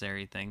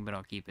necessary thing, but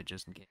I'll keep it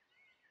just in case.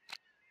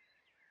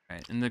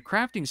 Alright, and the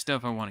crafting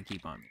stuff I want to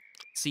keep on me.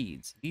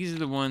 Seeds. These are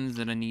the ones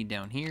that I need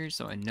down here,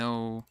 so I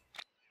know...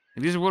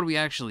 these are what we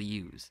actually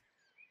use.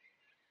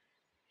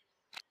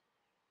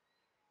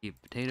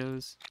 Keep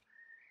potatoes.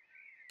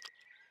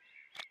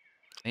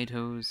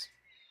 Tomatoes.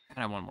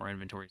 God, I want more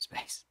inventory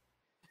space.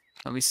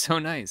 That'll be so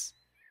nice.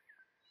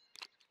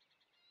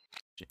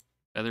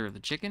 Feather of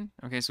the chicken?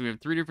 Okay, so we have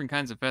 3 different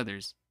kinds of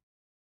feathers.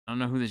 I don't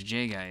know who this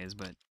J guy is,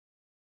 but...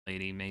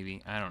 lady,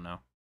 maybe. I don't know.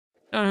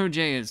 I don't know who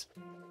J is.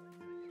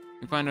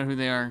 We find out who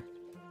they are,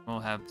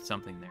 we'll have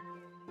something there.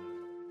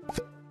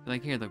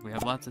 Like, here, look, we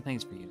have lots of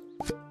things for you.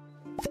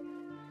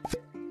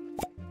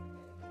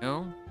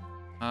 Go.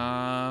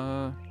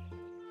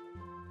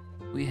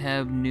 We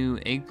have new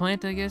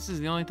eggplant, I guess,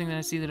 is the only thing that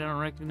I see that I don't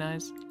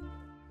recognize.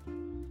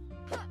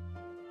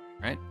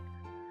 Right?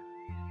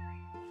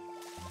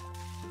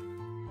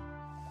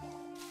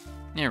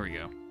 There we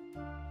go.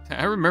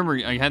 I remember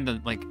I had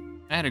the, like,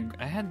 I had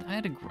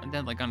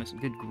that, like, on a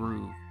good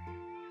groove.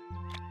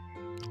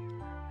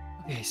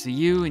 Okay, so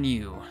you and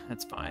you.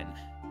 That's fine.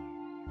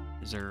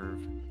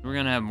 Reserve. We're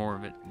gonna have more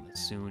of it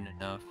soon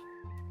enough.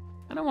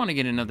 I don't want to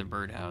get another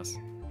birdhouse.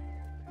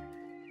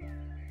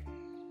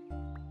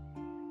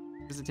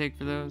 What does it take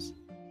for those?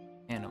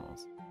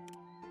 Animals.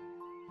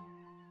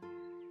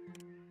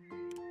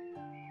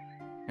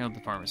 Harold the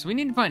farmer. So we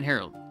need to find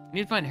Harold. We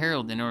need to find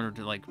Harold in order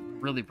to, like,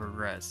 really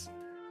progress.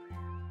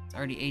 It's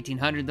already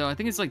 1800 though. I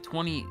think it's like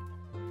 20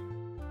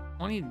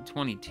 to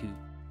 22.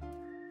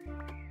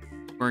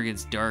 Where it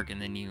gets dark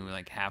and then you,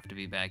 like, have to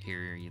be back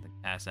here or you, like,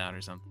 pass out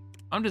or something.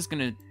 I'm just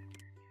gonna...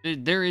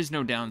 there is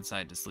no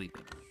downside to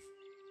sleeping.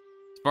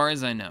 As far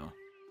as I know.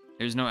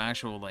 There's no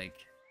actual, like,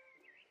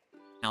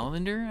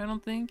 calendar, I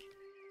don't think.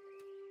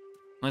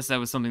 Unless that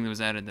was something that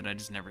was added that I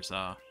just never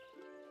saw.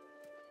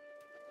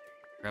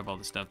 Grab all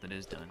the stuff that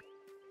is done.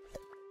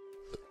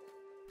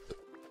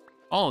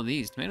 All of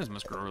these tomatoes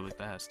must grow really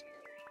fast.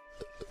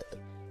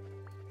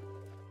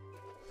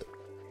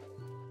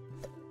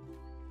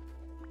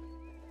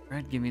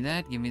 Alright, give me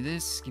that, give me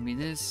this,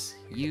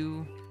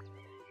 you.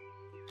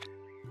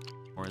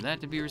 Or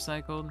that to be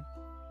recycled.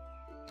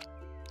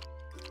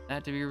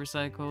 That to be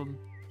recycled.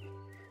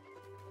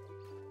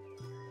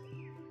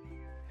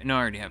 No, I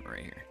already have it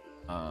right here.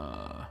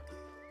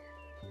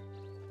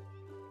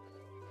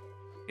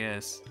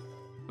 Guess.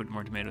 Put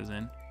more tomatoes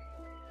in.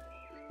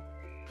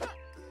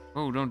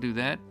 Oh, don't do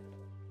that.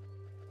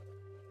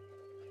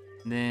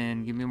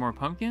 Then give me more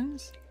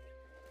pumpkins.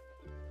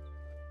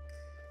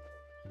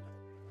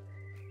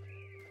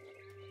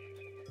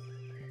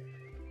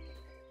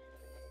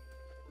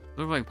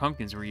 Look like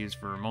pumpkins were used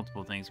for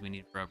multiple things we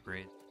need for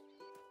upgrades.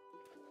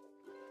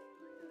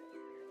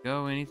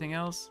 Go, anything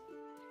else?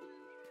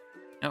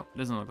 Nope,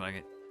 doesn't look like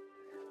it.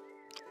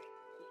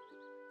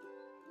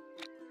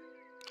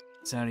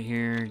 This out of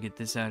here, get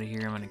this out of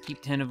here. I'm gonna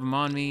keep 10 of them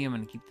on me. I'm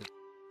gonna keep the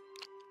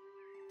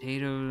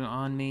potato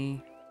on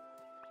me.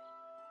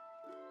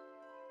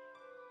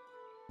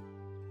 I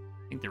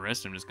think the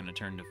rest I'm just gonna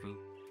turn to food.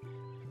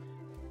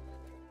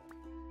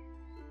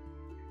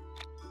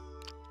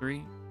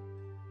 3.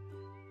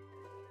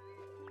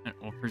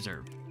 Well,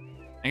 preserve.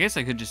 I guess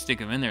I could just stick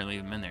them in there,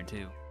 leave them in there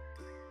too.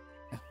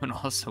 That would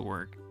also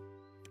work.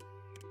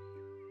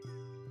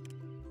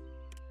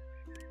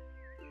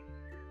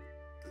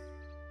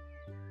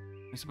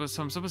 I'm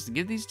supposed to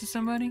give these to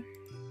somebody?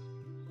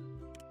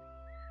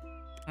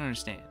 I don't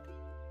understand.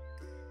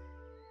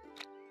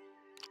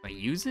 Do I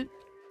use it?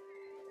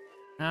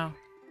 No.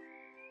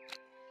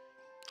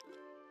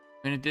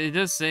 I mean, it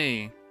does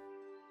say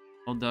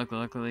Old Duck,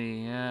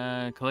 luckily,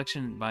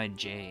 collection by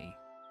J.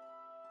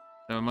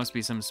 So it must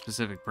be some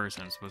specific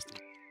person I'm supposed to.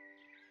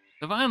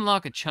 So if I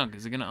unlock a chunk,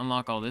 is it gonna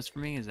unlock all this for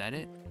me? Is that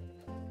it?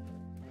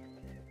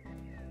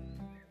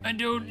 I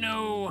don't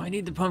know. I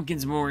need the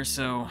pumpkins more,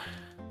 so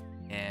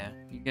yeah,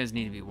 you guys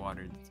need to be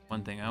watered. That's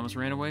one thing I almost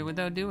ran away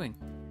without doing.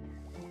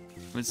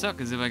 It would suck,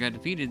 because if I got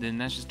defeated, then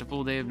that's just a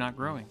full day of not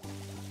growing.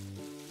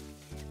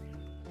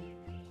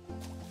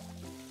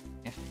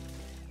 Yeah.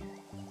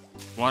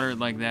 Water it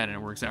like that, and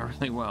it works out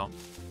really well.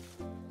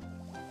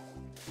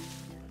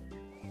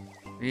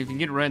 If you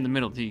get it right in the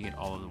middle, too, you get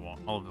all of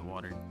it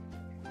watered.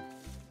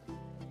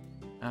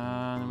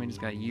 Then we just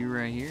got you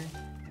right here.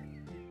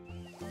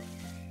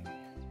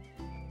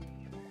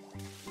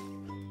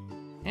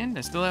 And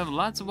I still have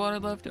lots of water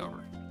left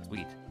over.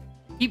 Sweet.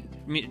 Keep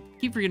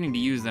forgetting to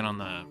use that on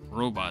the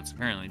robots.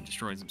 Apparently it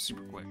destroys them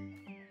super quick.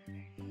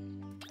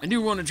 I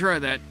do want to try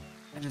that.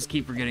 I just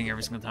keep forgetting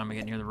every single time I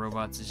get near the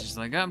robots. It's just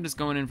like, oh, I'm just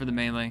going in for the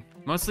melee.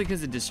 Mostly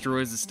because it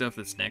destroys the stuff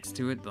that's next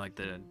to it, like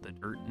the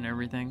dirt and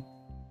everything.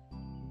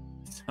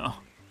 So,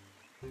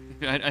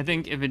 I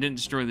think if it didn't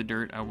destroy the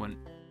dirt, I would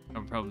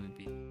probably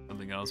be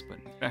something else, but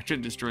the fact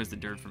it destroys the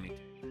dirt for me,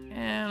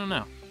 I don't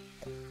know.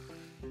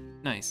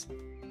 Nice.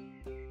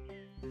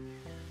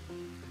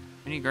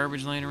 Any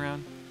garbage laying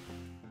around?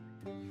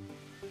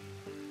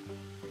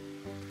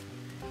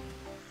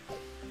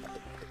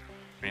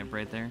 Ramp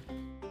right there.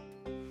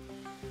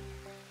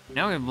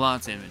 Now we have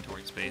lots of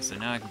inventory space, so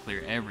now I can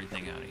clear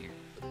everything out of here.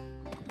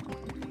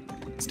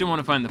 Still want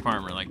to find the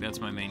farmer, like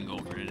that's my main goal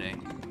for today.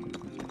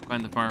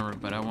 Find the farmer,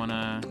 but I want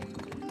to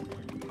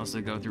also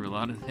go through a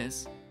lot of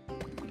this.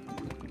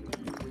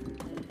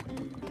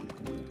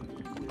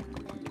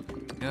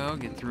 Go,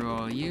 get through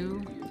all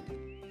you.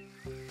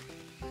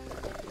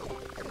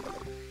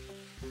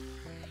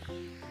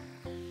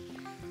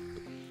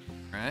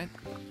 Right.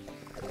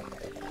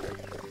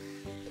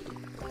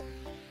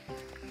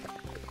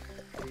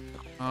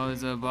 Oh,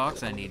 there's a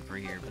box I need for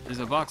here, but there's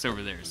a box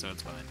over there, so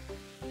it's fine.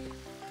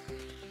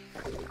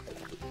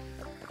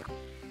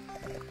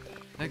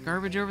 That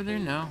garbage over there?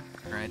 No.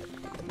 Alright.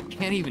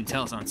 Can't even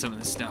tell us on some of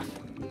this stuff.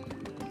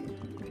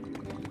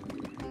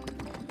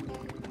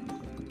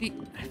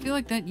 I feel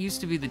like that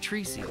used to be the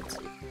tree seeds.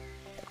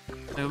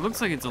 It looks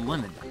like it's a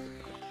lemon.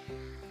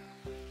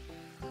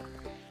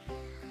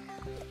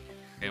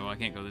 Okay, well I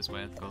can't go this way,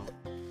 I have to go.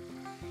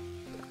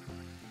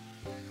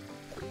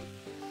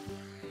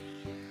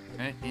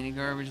 Alright, any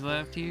garbage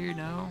left here?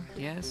 No?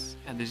 Yes?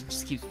 Yeah, this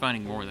just keeps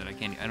finding more that I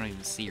don't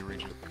even see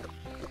originally.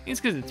 I think it's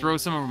because it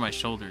throws some over my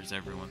shoulders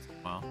every once in a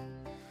while.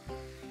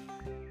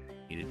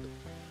 Eat it.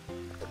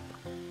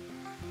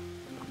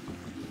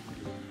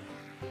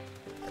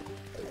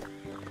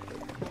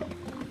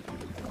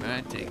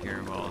 Alright, take care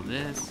of all of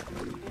this.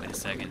 Wait a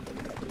second.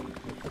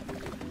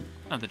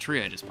 Not the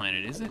tree I just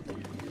planted, is it?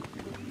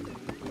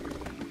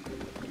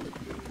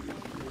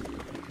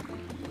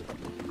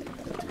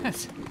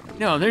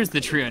 No, there's the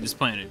tree I just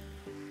planted.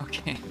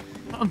 Okay.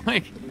 I'm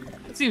like,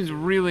 it seems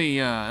really,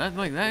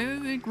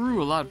 it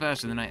grew a lot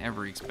faster than I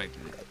ever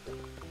expected it.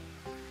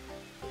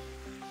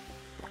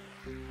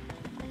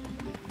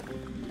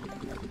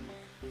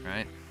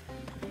 Right.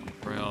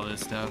 Destroy all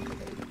this stuff.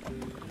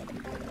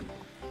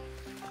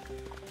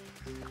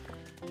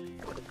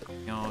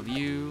 All of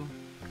you.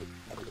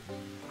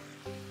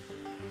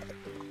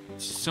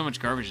 It's just so much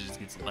garbage that just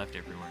gets left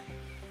everywhere.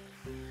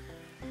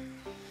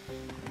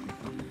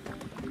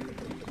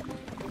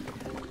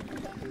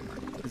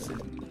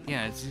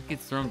 Yeah, it just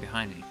gets thrown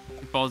behind me.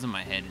 It falls in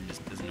my head and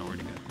just doesn't know where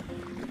to go.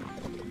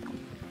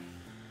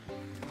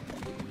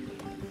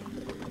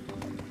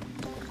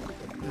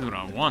 This is what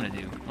I want to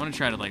do. I want to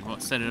try to like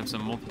set it up so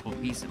multiple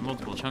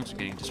chunks are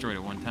getting destroyed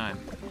at one time.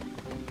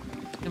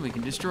 Then we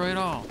can destroy it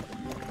all.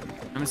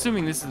 I'm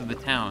assuming this is the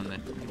town that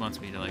he wants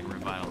me to like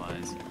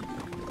revitalize.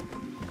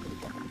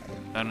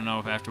 I don't know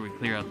if after we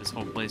clear out this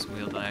whole place we'll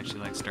be able to actually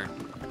like start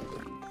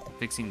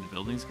fixing the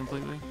buildings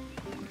completely.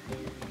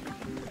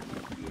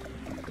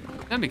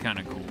 That'd be kind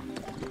of cool.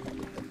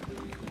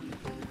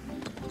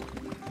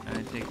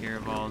 I take care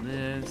of all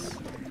this.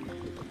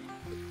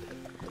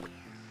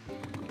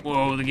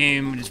 Whoa, the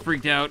game just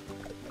freaked out.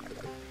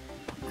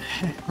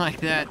 Like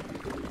that.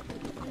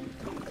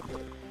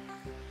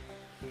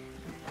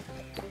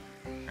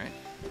 Alright,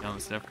 all the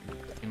stuff.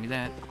 Give me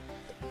that.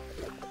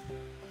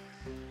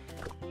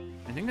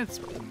 I think that's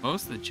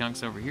most of the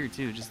chunks over here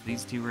too. Just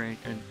these two right.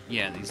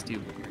 Yeah, these two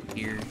right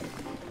here.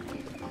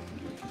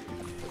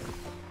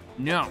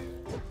 No.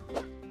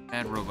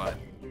 Bad robot.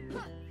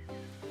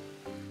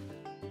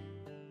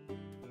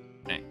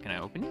 Can I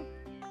open you?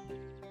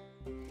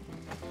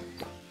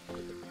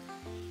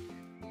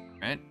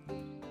 Alright.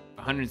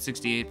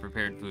 168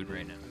 prepared food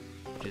right now,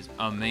 which is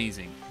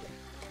amazing.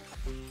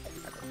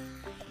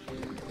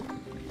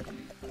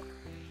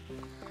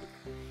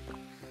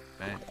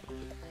 Right.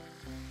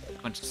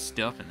 Bunch of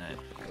stuff in that.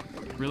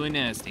 Really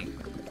nasty.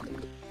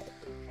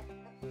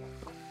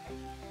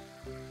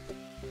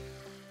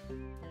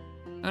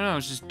 Oh no,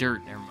 it's just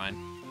dirt. Never mind.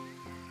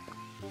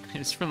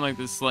 It's from like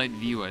the slight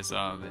view I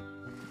saw of it.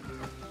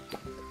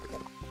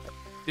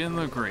 Didn't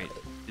look great.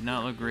 Did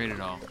not look great at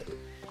all.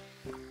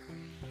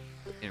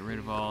 Get rid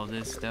of all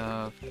this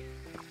stuff.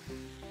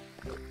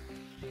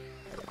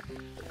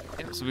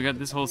 Yep, so we got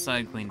this whole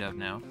side cleaned up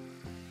now.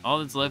 All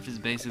that's left is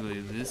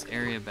basically this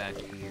area back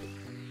here.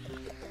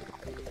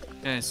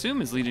 I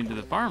assume is leading to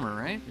the farmer,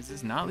 right? Is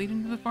this not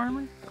leading to the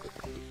farmer?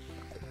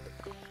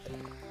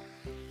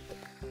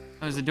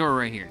 Oh, there's a door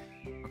right here.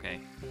 Okay.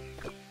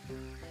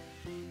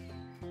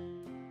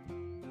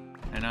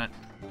 And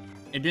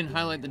it didn't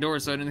highlight the door,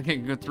 so I didn't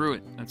think I could go through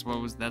it. That's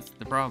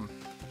the problem.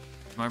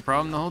 It's my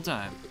problem the whole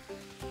time.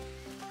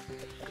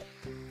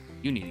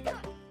 You need to go.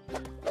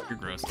 You're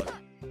gross looking.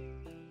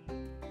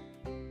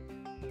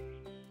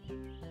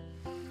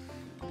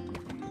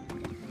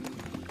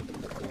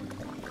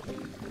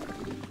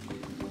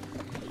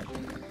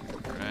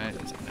 Alright,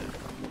 just gonna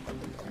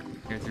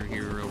go through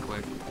here real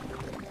quick.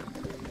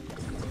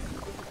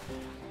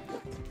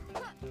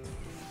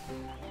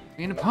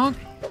 Being a punk!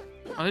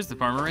 Oh, there's the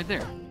farmer right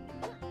there.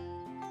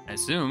 I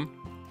assume.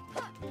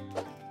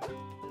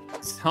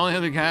 It's the only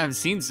other guy I've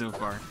seen so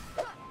far.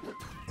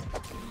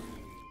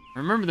 I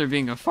remember there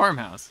being a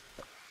farmhouse.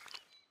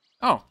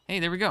 Oh, hey,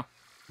 there we go.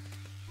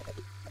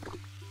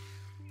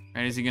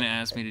 Alright, is he gonna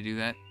ask me to do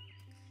that?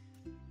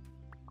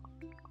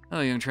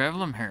 Hello, young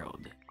traveler, I'm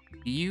Harold.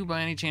 Do you,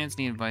 by any chance,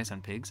 need advice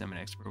on pigs? I'm an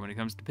expert when it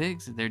comes to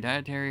pigs, their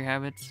dietary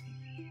habits,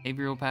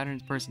 behavioral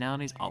patterns,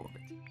 personalities, all of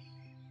it.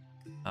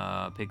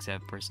 Pigs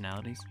have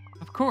personalities?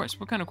 Of course,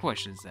 what kind of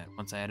question is that?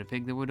 Once I had a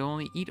pig that would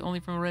eat only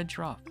from a red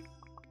trough.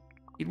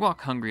 He'd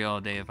walk hungry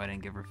all day if I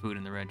didn't give her food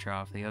in the red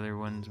trough. The other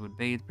ones would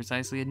bathe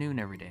precisely at noon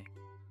every day.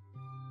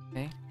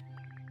 Okay.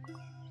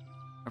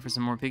 Or for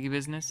some more piggy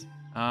business?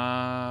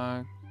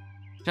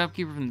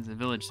 Shopkeeper from the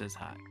village says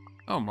hi.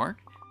 Oh, Mark.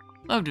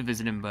 Love to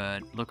visit him,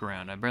 but look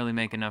around. I barely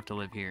make enough to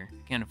live here.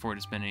 Can't afford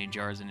to spend any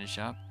jars in his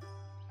shop.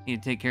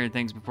 Need to take care of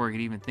things before I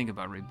could even think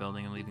about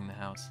rebuilding and leaving the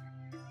house.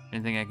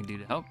 Anything I can do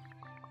to help?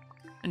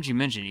 And she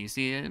mentioned, you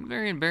see, I'm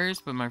very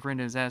embarrassed, but my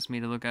friend has asked me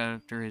to look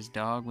after his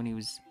dog when he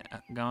was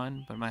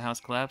gone, but my house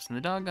collapsed and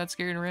the dog got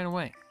scared and ran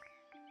away.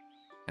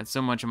 Got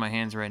so much on my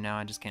hands right now,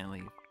 I just can't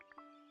leave.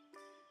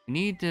 We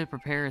need to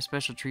prepare a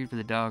special treat for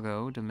the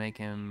doggo to make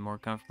him more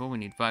comfortable. We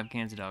need 5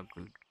 cans of dog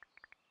food.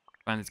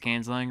 Find these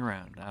cans lying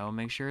around. I will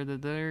make sure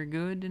that they're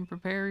good and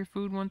prepare your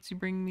food once you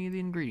bring me the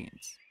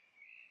ingredients.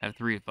 I have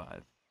 3 of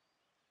 5.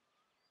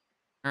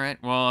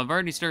 Alright, well, I've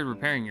already started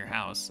repairing your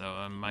house,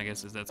 so my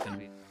guess is that's going to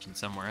be a mission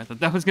somewhere. I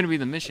thought that was going to be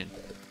the mission.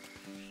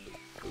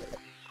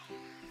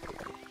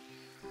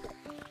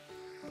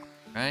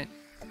 Right?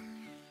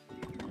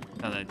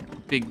 Saw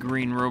that big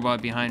green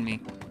robot behind me.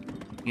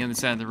 The other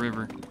side of the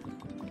river.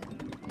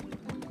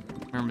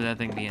 Remember that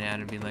thing being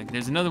added, being like,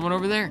 there's another one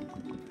over there!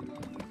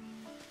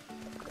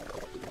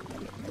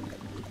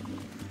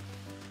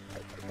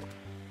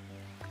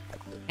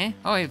 Eh?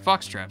 Oh, hey,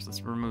 fox traps.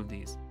 Let's remove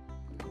these.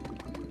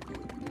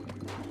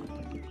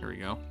 There we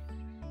go.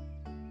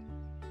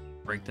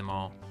 Break them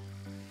all.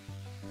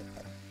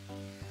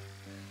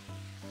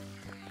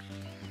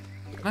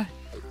 What?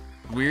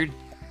 Weird.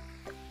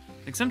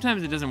 Like,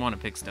 sometimes it doesn't want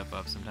to pick stuff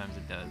up. Sometimes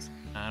it does.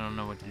 I don't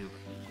know what to do.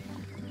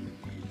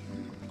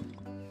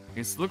 I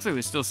guess it looks like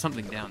there's still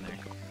something down there.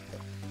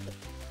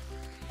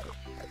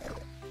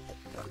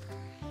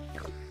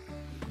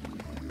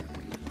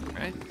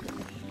 Right?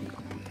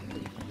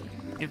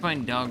 Need to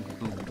find dog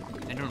food.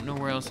 I don't know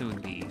where else it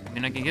would be. I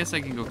mean, I guess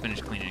I can go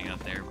finish cleaning out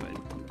there, but...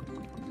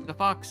 The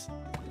fox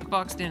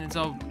den, it's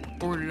all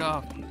boarded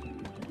off.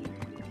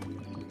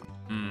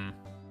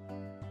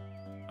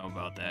 How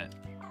about that?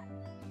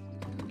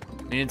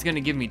 I mean, it's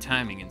gonna give me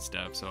timing and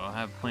stuff, so I'll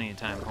have plenty of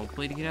time,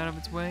 hopefully, to get out of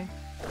its way.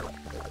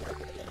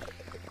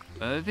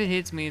 But if it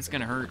hits me, it's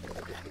gonna hurt.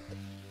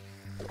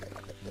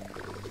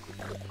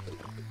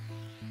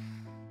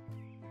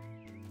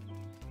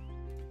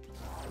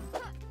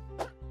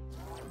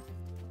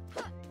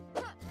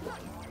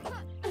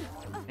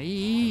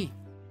 Hey!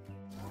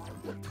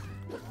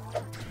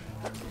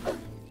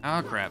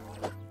 Oh, crap.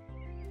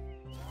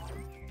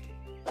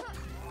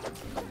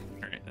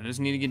 Alright, I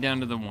just need to get down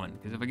to the 1.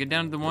 Because if I get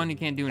down to the 1, you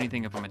can't do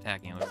anything if I'm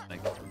attacking, it looks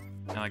like.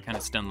 No, I kind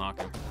of stun lock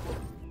him.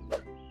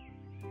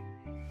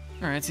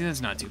 Alright, see, that's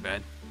not too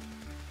bad.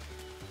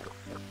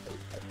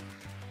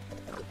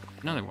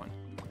 Another one.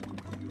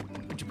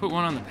 Would you put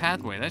one on the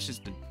pathway? That's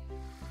just a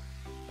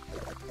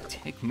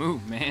dick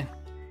move, man.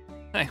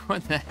 Like,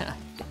 what the hell?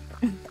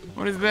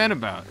 What is that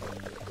about?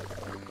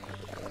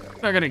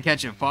 It's not gonna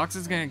catch a fox,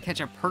 it's gonna catch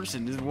a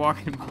person just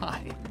walking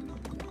by.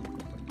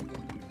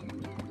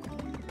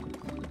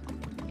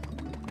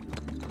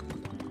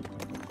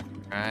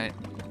 Alright.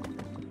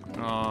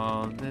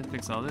 Oh,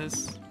 fix all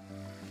this.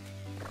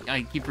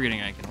 I keep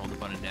forgetting I can hold the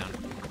button down at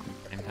the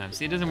same time.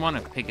 See, it doesn't want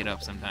to pick it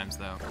up sometimes,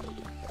 though.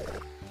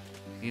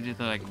 You do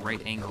the, like,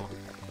 right angle.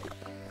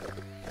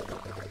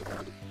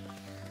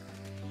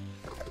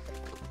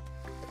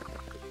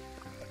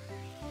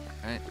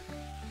 Alright.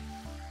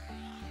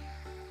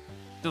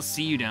 Still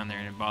see you down there,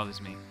 and it bothers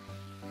me.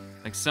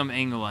 Like, some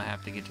angle I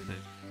have to get to the...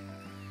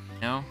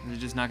 No? Is it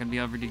just not gonna be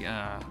over to...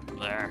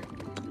 there.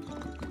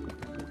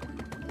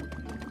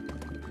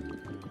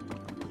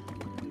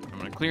 I'm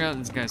gonna clear out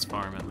this guy's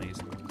farm, at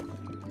least.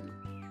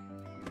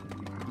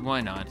 Why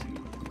not?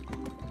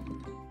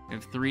 We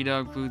have 3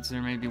 dog foods, so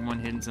there may be one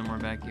hidden somewhere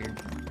back here.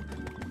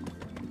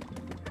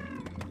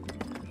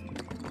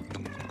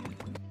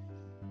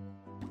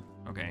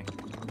 Okay.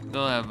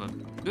 They'll have a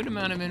good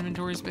amount of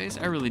inventory space.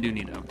 I really do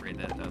need to upgrade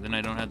that, though. Then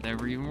I don't have to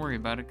ever even worry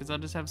about it, because I'll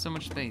just have so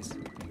much space.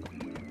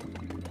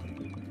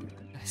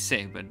 I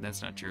say, but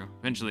that's not true.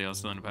 Eventually, I'll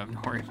still end up having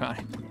to worry about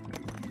it.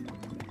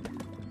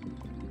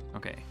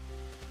 Okay.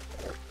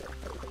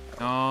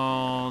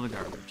 All the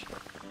garbage.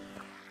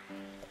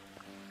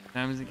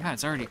 I was like, God,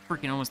 it's already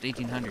freaking almost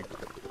 1800.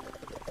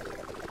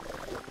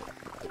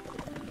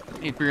 I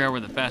need to figure out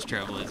where the fast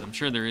travel is. I'm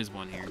sure there is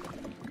one here.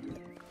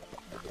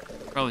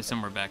 Probably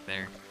somewhere back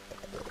there.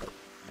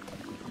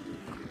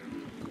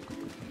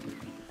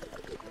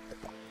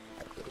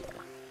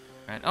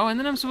 Alright, oh, and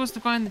then I'm supposed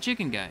to find the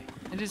chicken guy.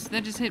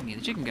 That just hit me.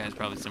 The chicken guy is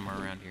probably somewhere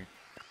around here.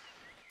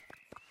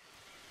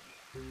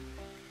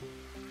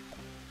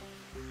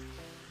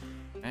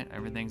 Alright,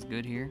 everything's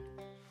good here.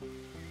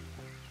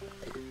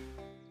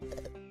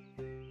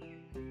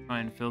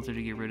 Find a filter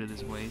to get rid of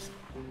this waste.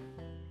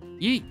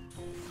 Yeet!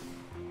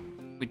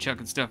 Quit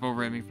chucking stuff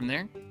over at me from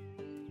there.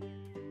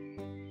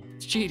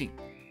 It's cheating.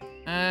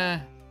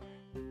 And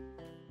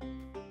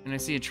I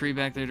see a tree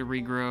back there to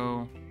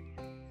regrow.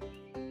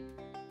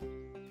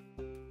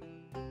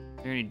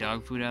 Is there any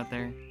dog food out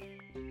there?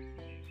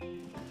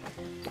 And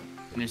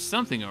there's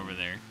something over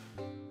there.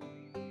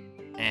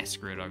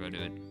 Screw it, I'll go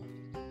do it.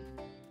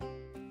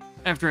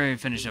 After I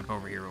finish up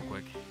over here real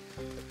quick.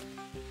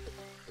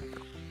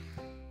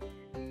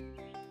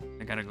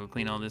 I gotta go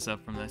clean all this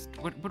up from this.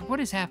 What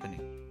is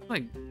happening?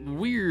 Like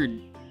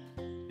weird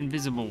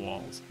invisible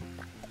walls.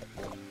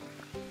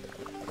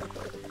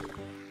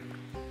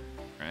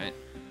 Alright.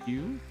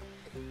 You?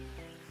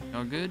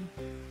 All good?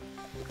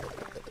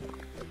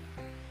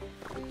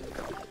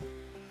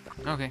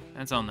 Okay,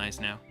 that's all nice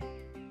now.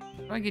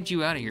 How do I get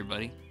you out of here,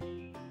 buddy?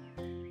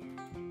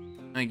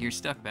 Like you're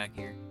stuck back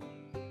here.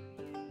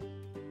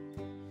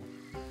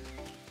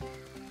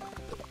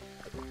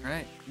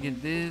 Alright,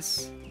 get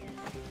this.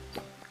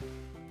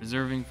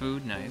 Preserving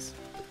food, nice.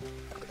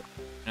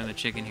 Another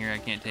chicken here I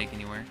can't take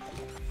anywhere.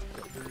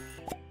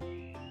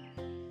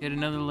 Get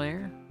another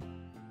layer.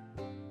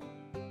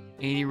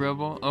 80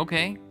 robo,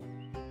 okay.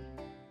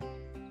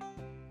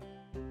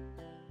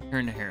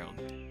 Turn to Herald.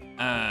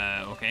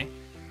 Okay.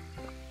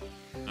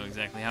 Don't know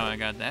exactly how I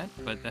got that,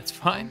 but that's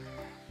fine.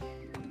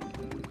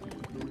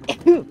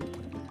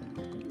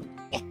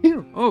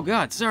 Oh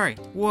God, sorry.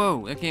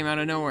 Whoa, that came out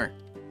of nowhere.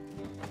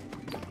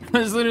 I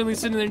was literally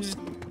sitting there just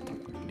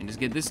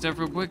get this stuff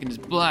real quick and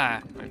just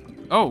blah.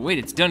 Oh, wait,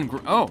 it's done.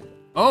 Oh.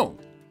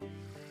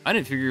 I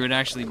didn't figure it would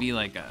actually be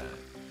like,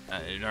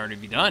 it'd already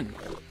be done.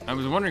 I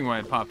was wondering why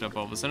it popped up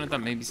all of a sudden. I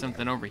thought maybe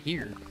something over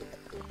here.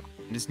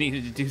 I just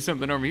needed to do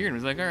something over here and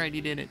was like, all right,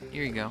 you did it.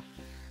 Here you go.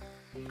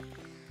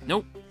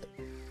 Nope.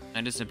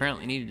 I just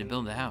apparently needed to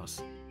build a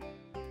house.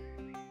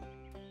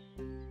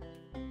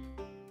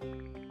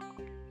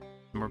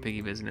 More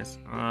piggy business.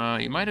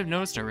 You might have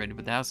noticed already,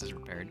 but the house is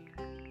repaired.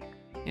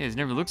 Yeah, it's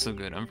never looked so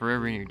good. I'm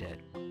forever in your debt.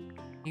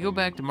 You go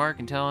back to Mark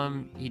and tell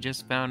him he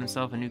just found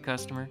himself a new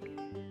customer.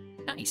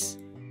 Nice.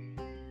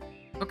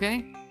 Okay.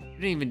 You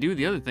didn't even do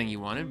the other thing you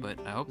wanted, but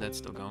I hope that's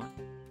still going.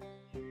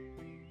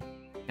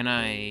 Can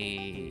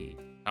I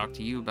talk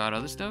to you about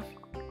other stuff?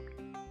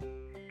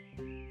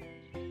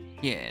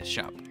 Yeah,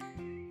 shop.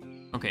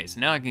 Okay, so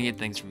now I can get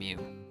things from you.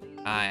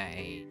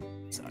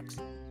 Sucks.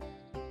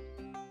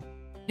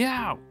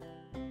 Yow!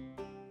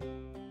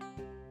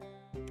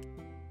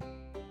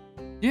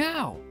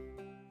 Yow!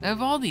 I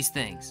have all these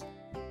things.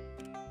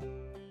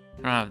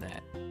 I don't have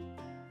that.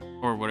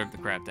 Or whatever the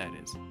crap that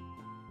is.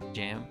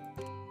 Jam.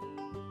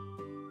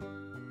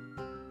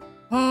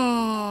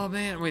 Oh,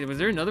 man. Wait, was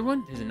there another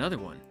one? There's another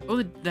one.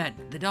 Oh,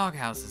 the dog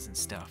houses and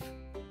stuff.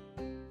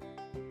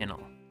 Kennel.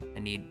 I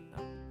need...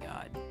 Oh,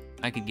 God.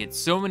 I could get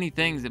so many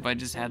things if I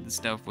just had the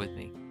stuff with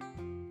me.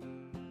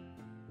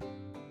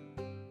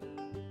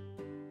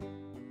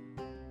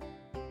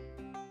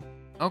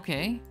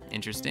 Okay,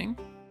 interesting.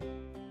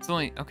 It's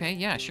only, okay,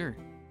 yeah, sure.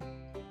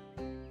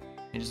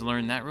 I just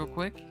learn that real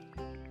quick.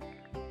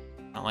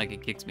 Not like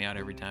it kicks me out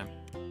every time.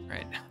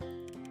 Right.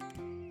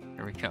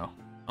 There we go.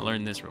 I'll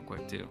learn this real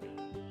quick too.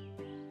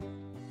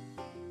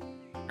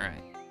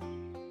 Alright.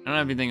 I don't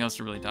have anything else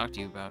to really talk to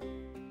you about.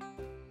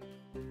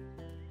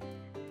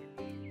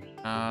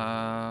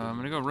 I'm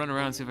gonna go run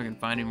around and see if I can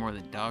find any more of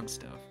the dog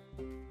stuff.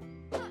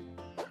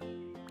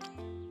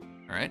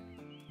 Alright.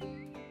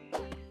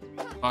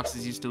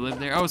 Foxes used to live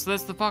there. Oh, so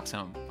that's the fox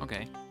home.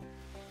 Okay.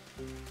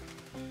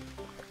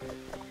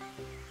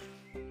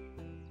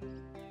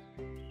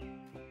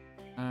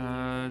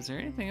 Is there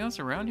anything else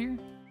around here?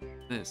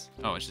 This.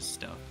 Oh, it's just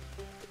stuff.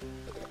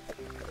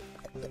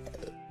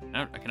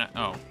 I cannot.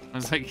 Oh, I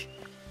was like,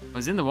 I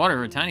was in the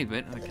water a tiny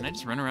bit. I was like, can I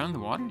just run around in the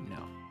water?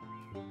 No.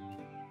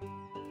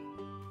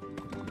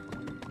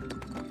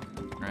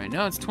 Alright,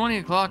 no, it's 20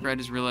 o'clock. I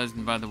just realized,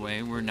 and by the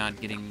way, we're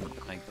not getting,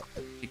 like,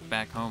 kicked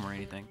back home or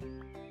anything.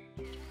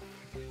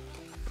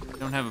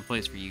 Don't have a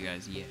place for you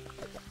guys yet.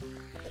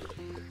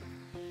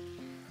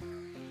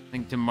 I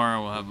think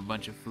tomorrow we'll have a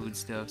bunch of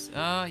foodstuffs.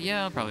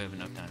 Yeah, I'll probably have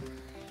enough time.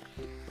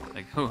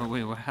 Like, oh,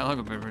 wait, how long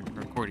have I been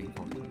recording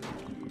for?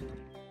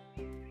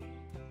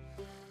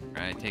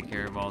 Alright, take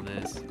care of all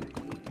this.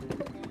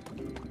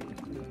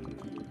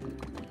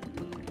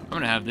 I'm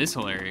gonna have this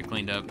whole area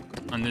cleaned up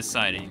on this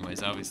side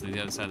anyways. Obviously,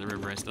 the other side of the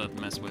river I still have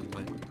to mess with,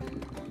 but...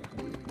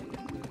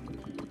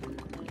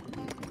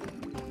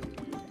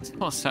 this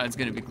whole side's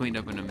gonna be cleaned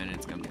up in a minute.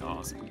 It's gonna be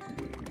awesome.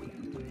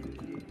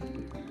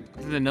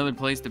 This is another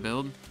place to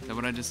build? Is that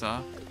what I just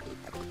saw?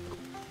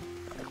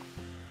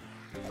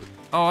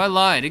 Oh, I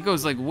lied. It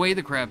goes like way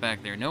the crap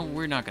back there. No,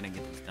 we're not gonna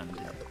get this done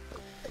today.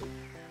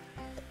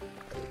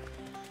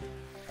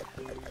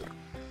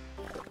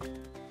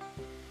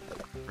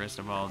 Rest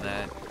of all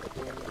that.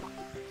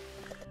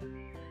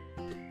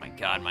 My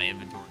God, my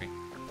inventory.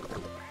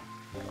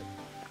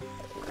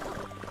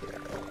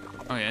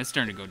 Oh yeah, it's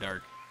starting to go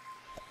dark.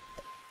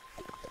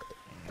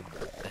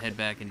 I'll head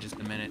back in just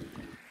a minute.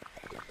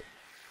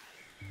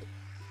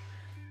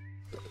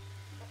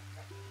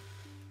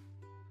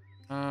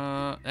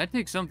 That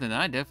takes something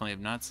that I definitely have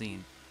not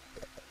seen.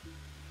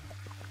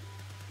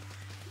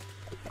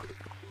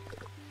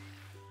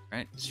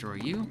 Alright, destroy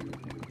you.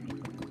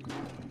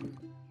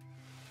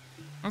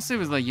 I'll say it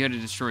was like you had to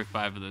destroy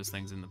 5 of those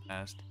things in the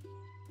past.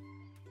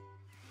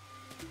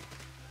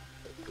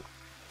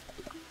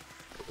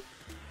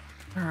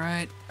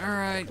 Alright,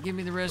 give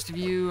me the rest of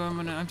you.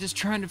 I'm just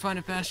trying to find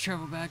a fast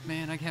travel back,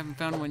 man. I haven't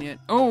found one yet.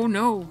 Oh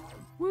no!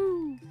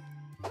 Woo!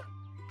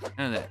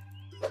 None of that.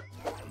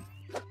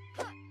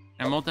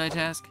 I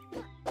multitask?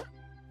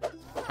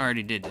 I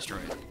already did destroy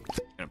it.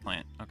 Got a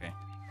plant. Okay.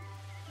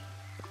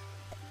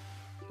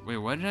 Wait,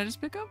 what did I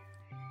just pick up?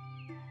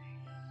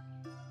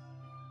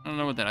 I don't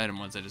know what that item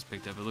was I just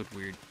picked up. It looked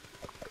weird.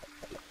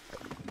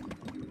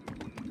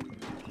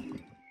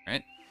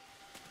 Right?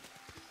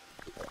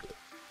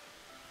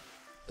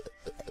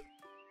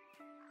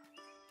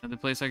 Another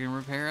place I can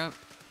repair up?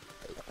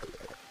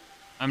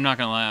 I'm not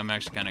gonna lie, I'm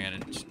actually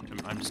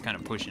I'm just kind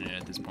of pushing it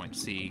at this point to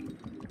see.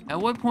 At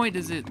what point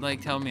does it,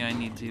 like, tell me I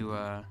need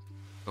to,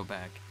 go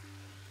back?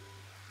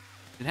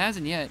 It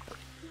hasn't yet.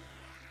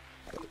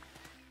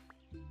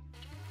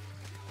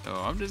 So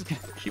I'm just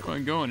gonna keep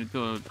on going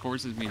until it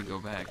forces me to go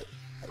back.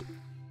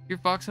 Your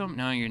fox home?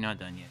 No, you're not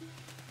done yet.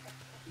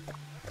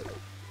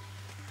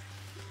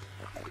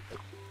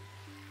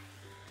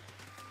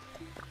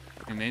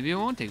 And maybe it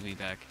won't take me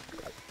back.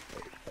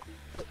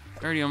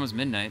 It's already almost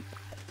midnight.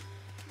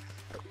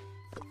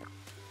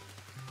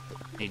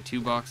 Need 2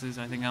 boxes.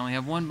 I think I only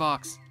have 1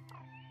 box.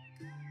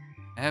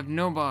 I have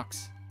no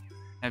box.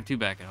 I have 2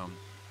 back at home.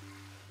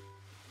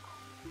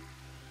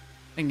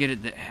 I can get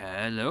it there.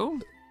 Hello?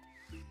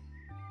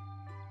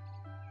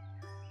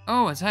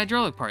 Oh, it's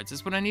hydraulic parts.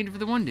 That's what I needed for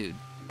the one dude.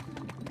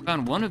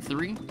 Found 1 of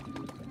 3.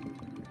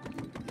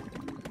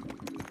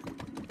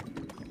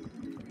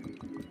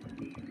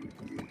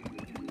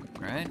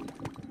 Right.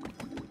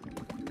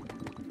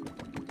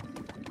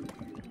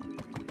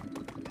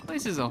 This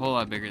place is a whole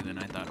lot bigger than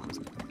I thought it was.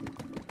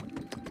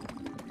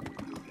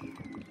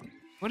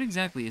 What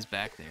exactly is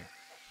back there?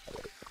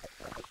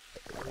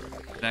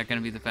 Is that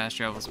gonna be the fast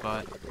travel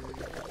spot?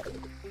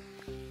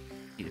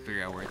 Need to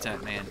figure out where it's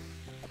at, man.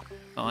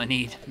 All I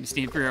need. I just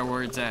need to figure out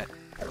where it's at.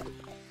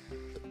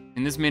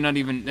 And this may not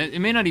even, it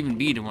may not even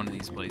be to one of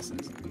these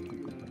places.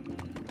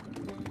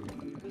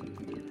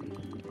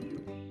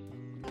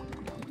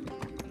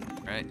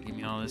 Alright, give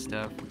me all this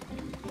stuff.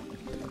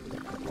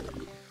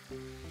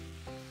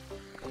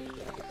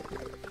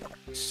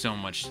 So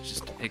much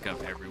just to pick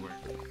up everywhere.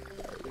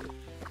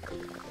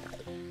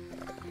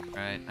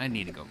 Alright, I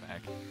need to go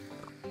back.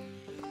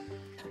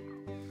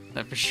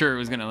 That for sure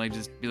was gonna like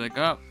just be like,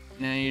 oh,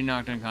 no, you're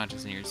knocked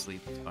unconscious and you're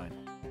asleep, it's fine.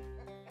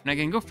 And I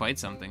can go fight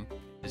something.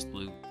 Just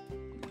loot.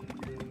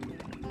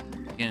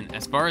 Again,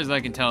 as far as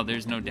I can tell,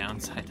 there's no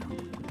downside.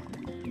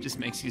 It just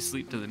makes you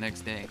sleep till the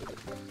next day.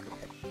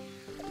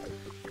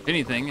 If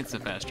anything, it's a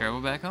fast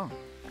travel back home.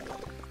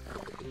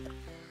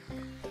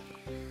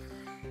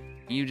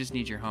 You just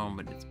need your home,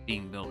 but it's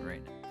being built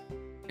right now.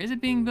 Is it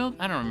being built?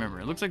 I don't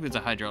remember. It looks like there's a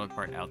hydraulic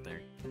part out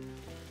there.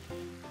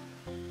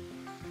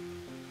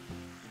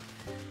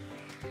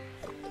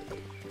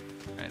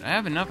 Alright, I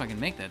have enough. I can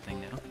make that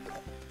thing now.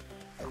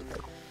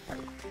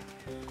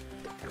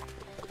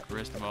 The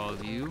rest of all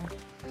of you.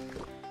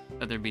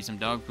 Thought there'd be some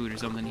dog food or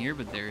something here,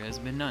 but there has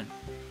been none.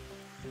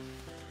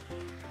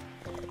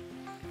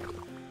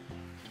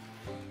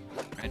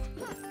 Right.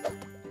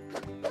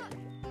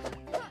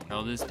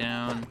 All this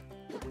down.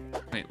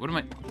 Wait, what am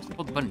I? Just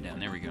hold the button down.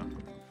 There we go.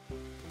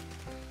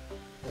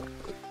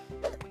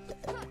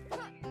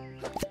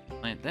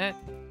 Plant that.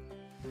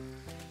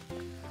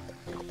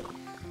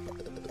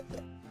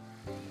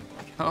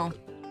 Oh.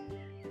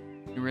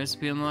 New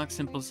recipe unlocked.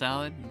 Simple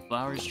salad and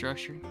flour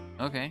structure.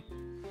 Okay.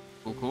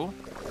 Cool, cool.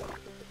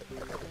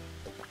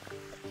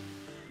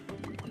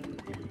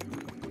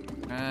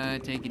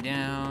 Take it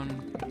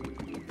down.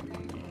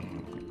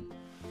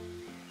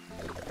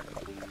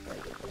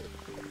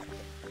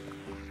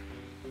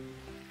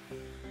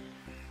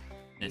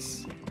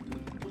 This.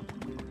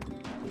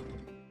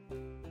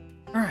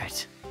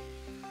 Alright.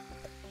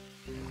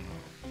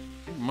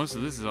 Most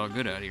of this is all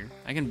good out here.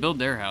 I can build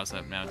their house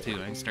up now,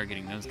 too. I can start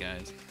getting those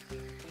guys.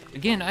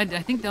 Again, I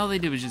think all they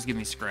did was just give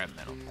me scrap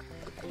metal.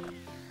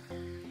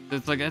 So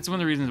it's like, that's one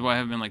of the reasons why I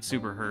haven't been, like,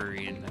 super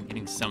hurry and I'm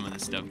getting some of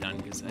this stuff done,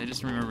 because I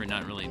just remember it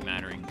not really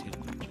mattering too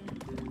much.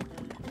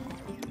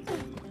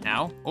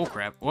 Ow. Oh,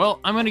 crap.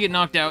 Well, I'm gonna get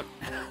knocked out.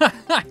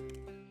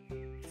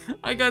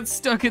 I got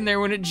stuck in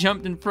there when it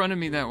jumped in front of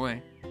me that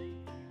way.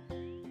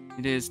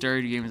 It is.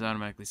 Started game is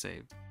automatically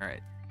saved. Alright.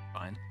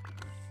 Fine.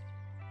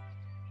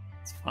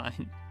 It's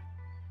fine.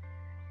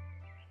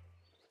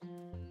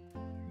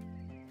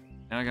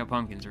 Now I got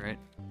pumpkins, right?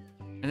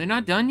 Are they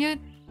not done yet?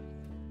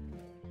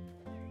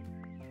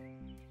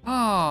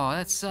 Oh,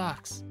 that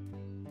sucks.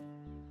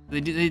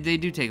 They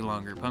do take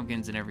longer.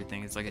 Pumpkins and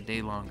everything. It's like a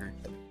day longer.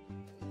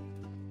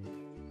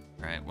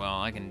 Alright, well,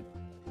 I can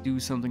do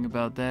something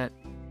about that.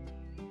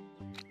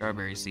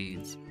 Strawberry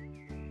seeds.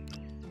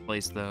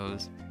 Place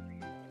those.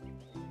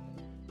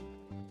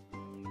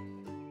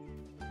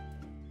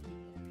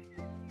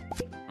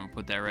 I'm gonna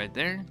put that right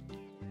there.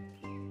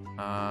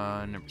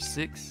 Number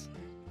 6.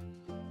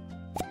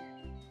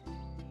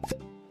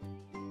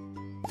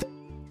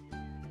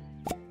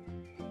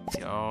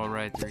 See, all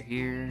right through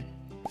here.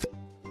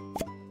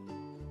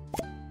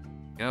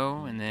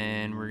 Go, and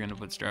then we're gonna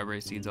put strawberry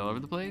seeds all over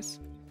the place.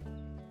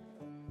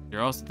 There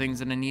are also things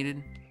that I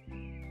needed.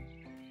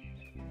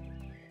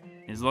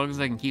 As long as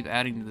I can keep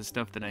adding to the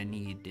stuff that I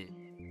need.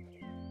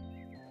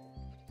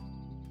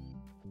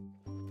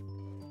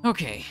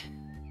 Okay.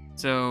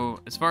 So,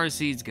 as far as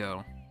seeds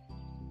go.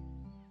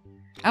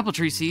 Apple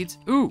tree seeds.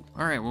 Ooh!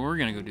 Alright, well we're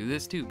gonna go do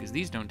this too, because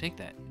these don't take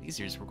that. These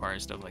just require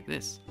stuff like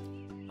this.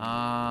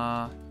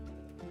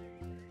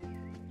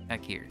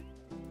 Back here.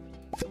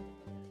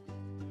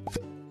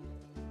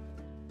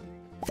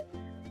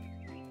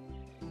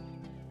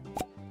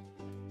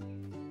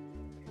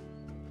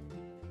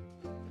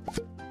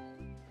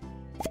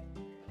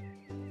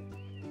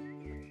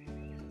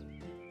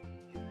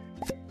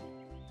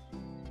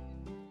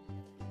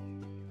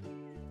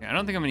 I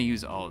don't think I'm gonna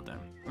use all of them.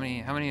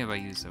 How many have I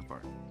used so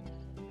far?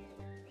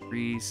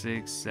 3,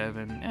 6,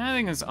 7. I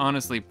think it's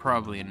honestly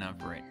probably enough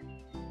right now.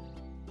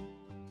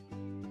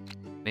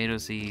 Tomato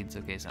seeds.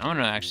 Okay, so I'm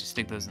gonna actually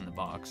stick those in the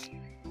box.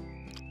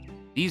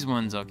 These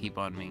ones I'll keep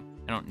on me.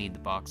 I don't need the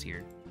box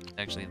here. It's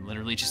actually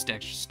literally just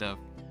extra stuff.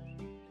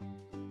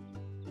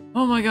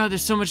 Oh my god,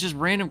 there's so much just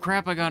random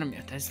crap I got.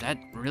 Is that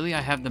really?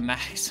 I have the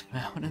max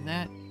amount of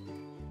that?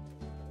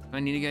 Do I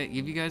need to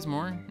give you guys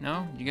more?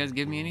 No? You guys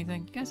give me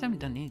anything? You guys haven't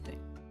done anything.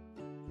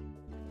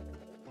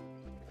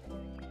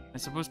 Am I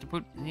supposed to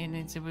put...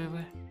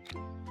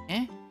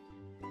 Eh?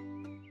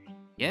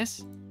 Yes?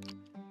 Is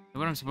that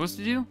what I'm supposed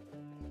to do?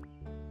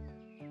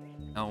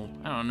 No,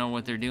 I don't know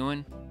what they're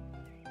doing.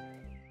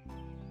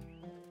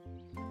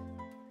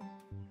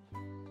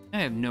 I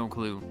have no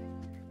clue.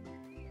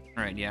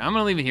 Alright, yeah, I'm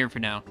gonna leave it here for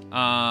now.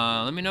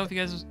 Let me know if you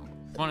guys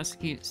want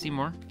to see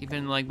more. Keep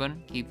hitting the like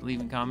button. Keep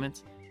leaving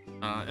comments.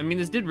 I mean,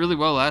 this did really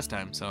well last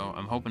time, so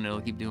I'm hoping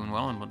it'll keep doing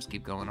well and we'll just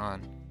keep going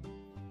on.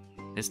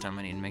 This time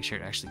I need to make sure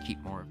to actually keep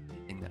more of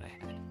everything that I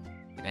had.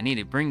 Like, I need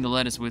to bring the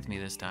lettuce with me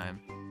this time.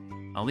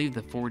 I'll leave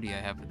the 40 I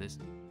have for this.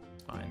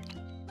 It's fine.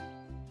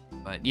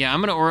 But yeah,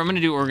 I'm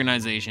gonna do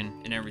organization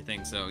and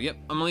everything. So yep,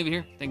 I'm gonna leave it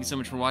here. Thank you so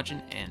much for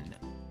watching, and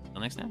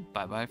until next time,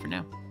 bye bye for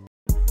now.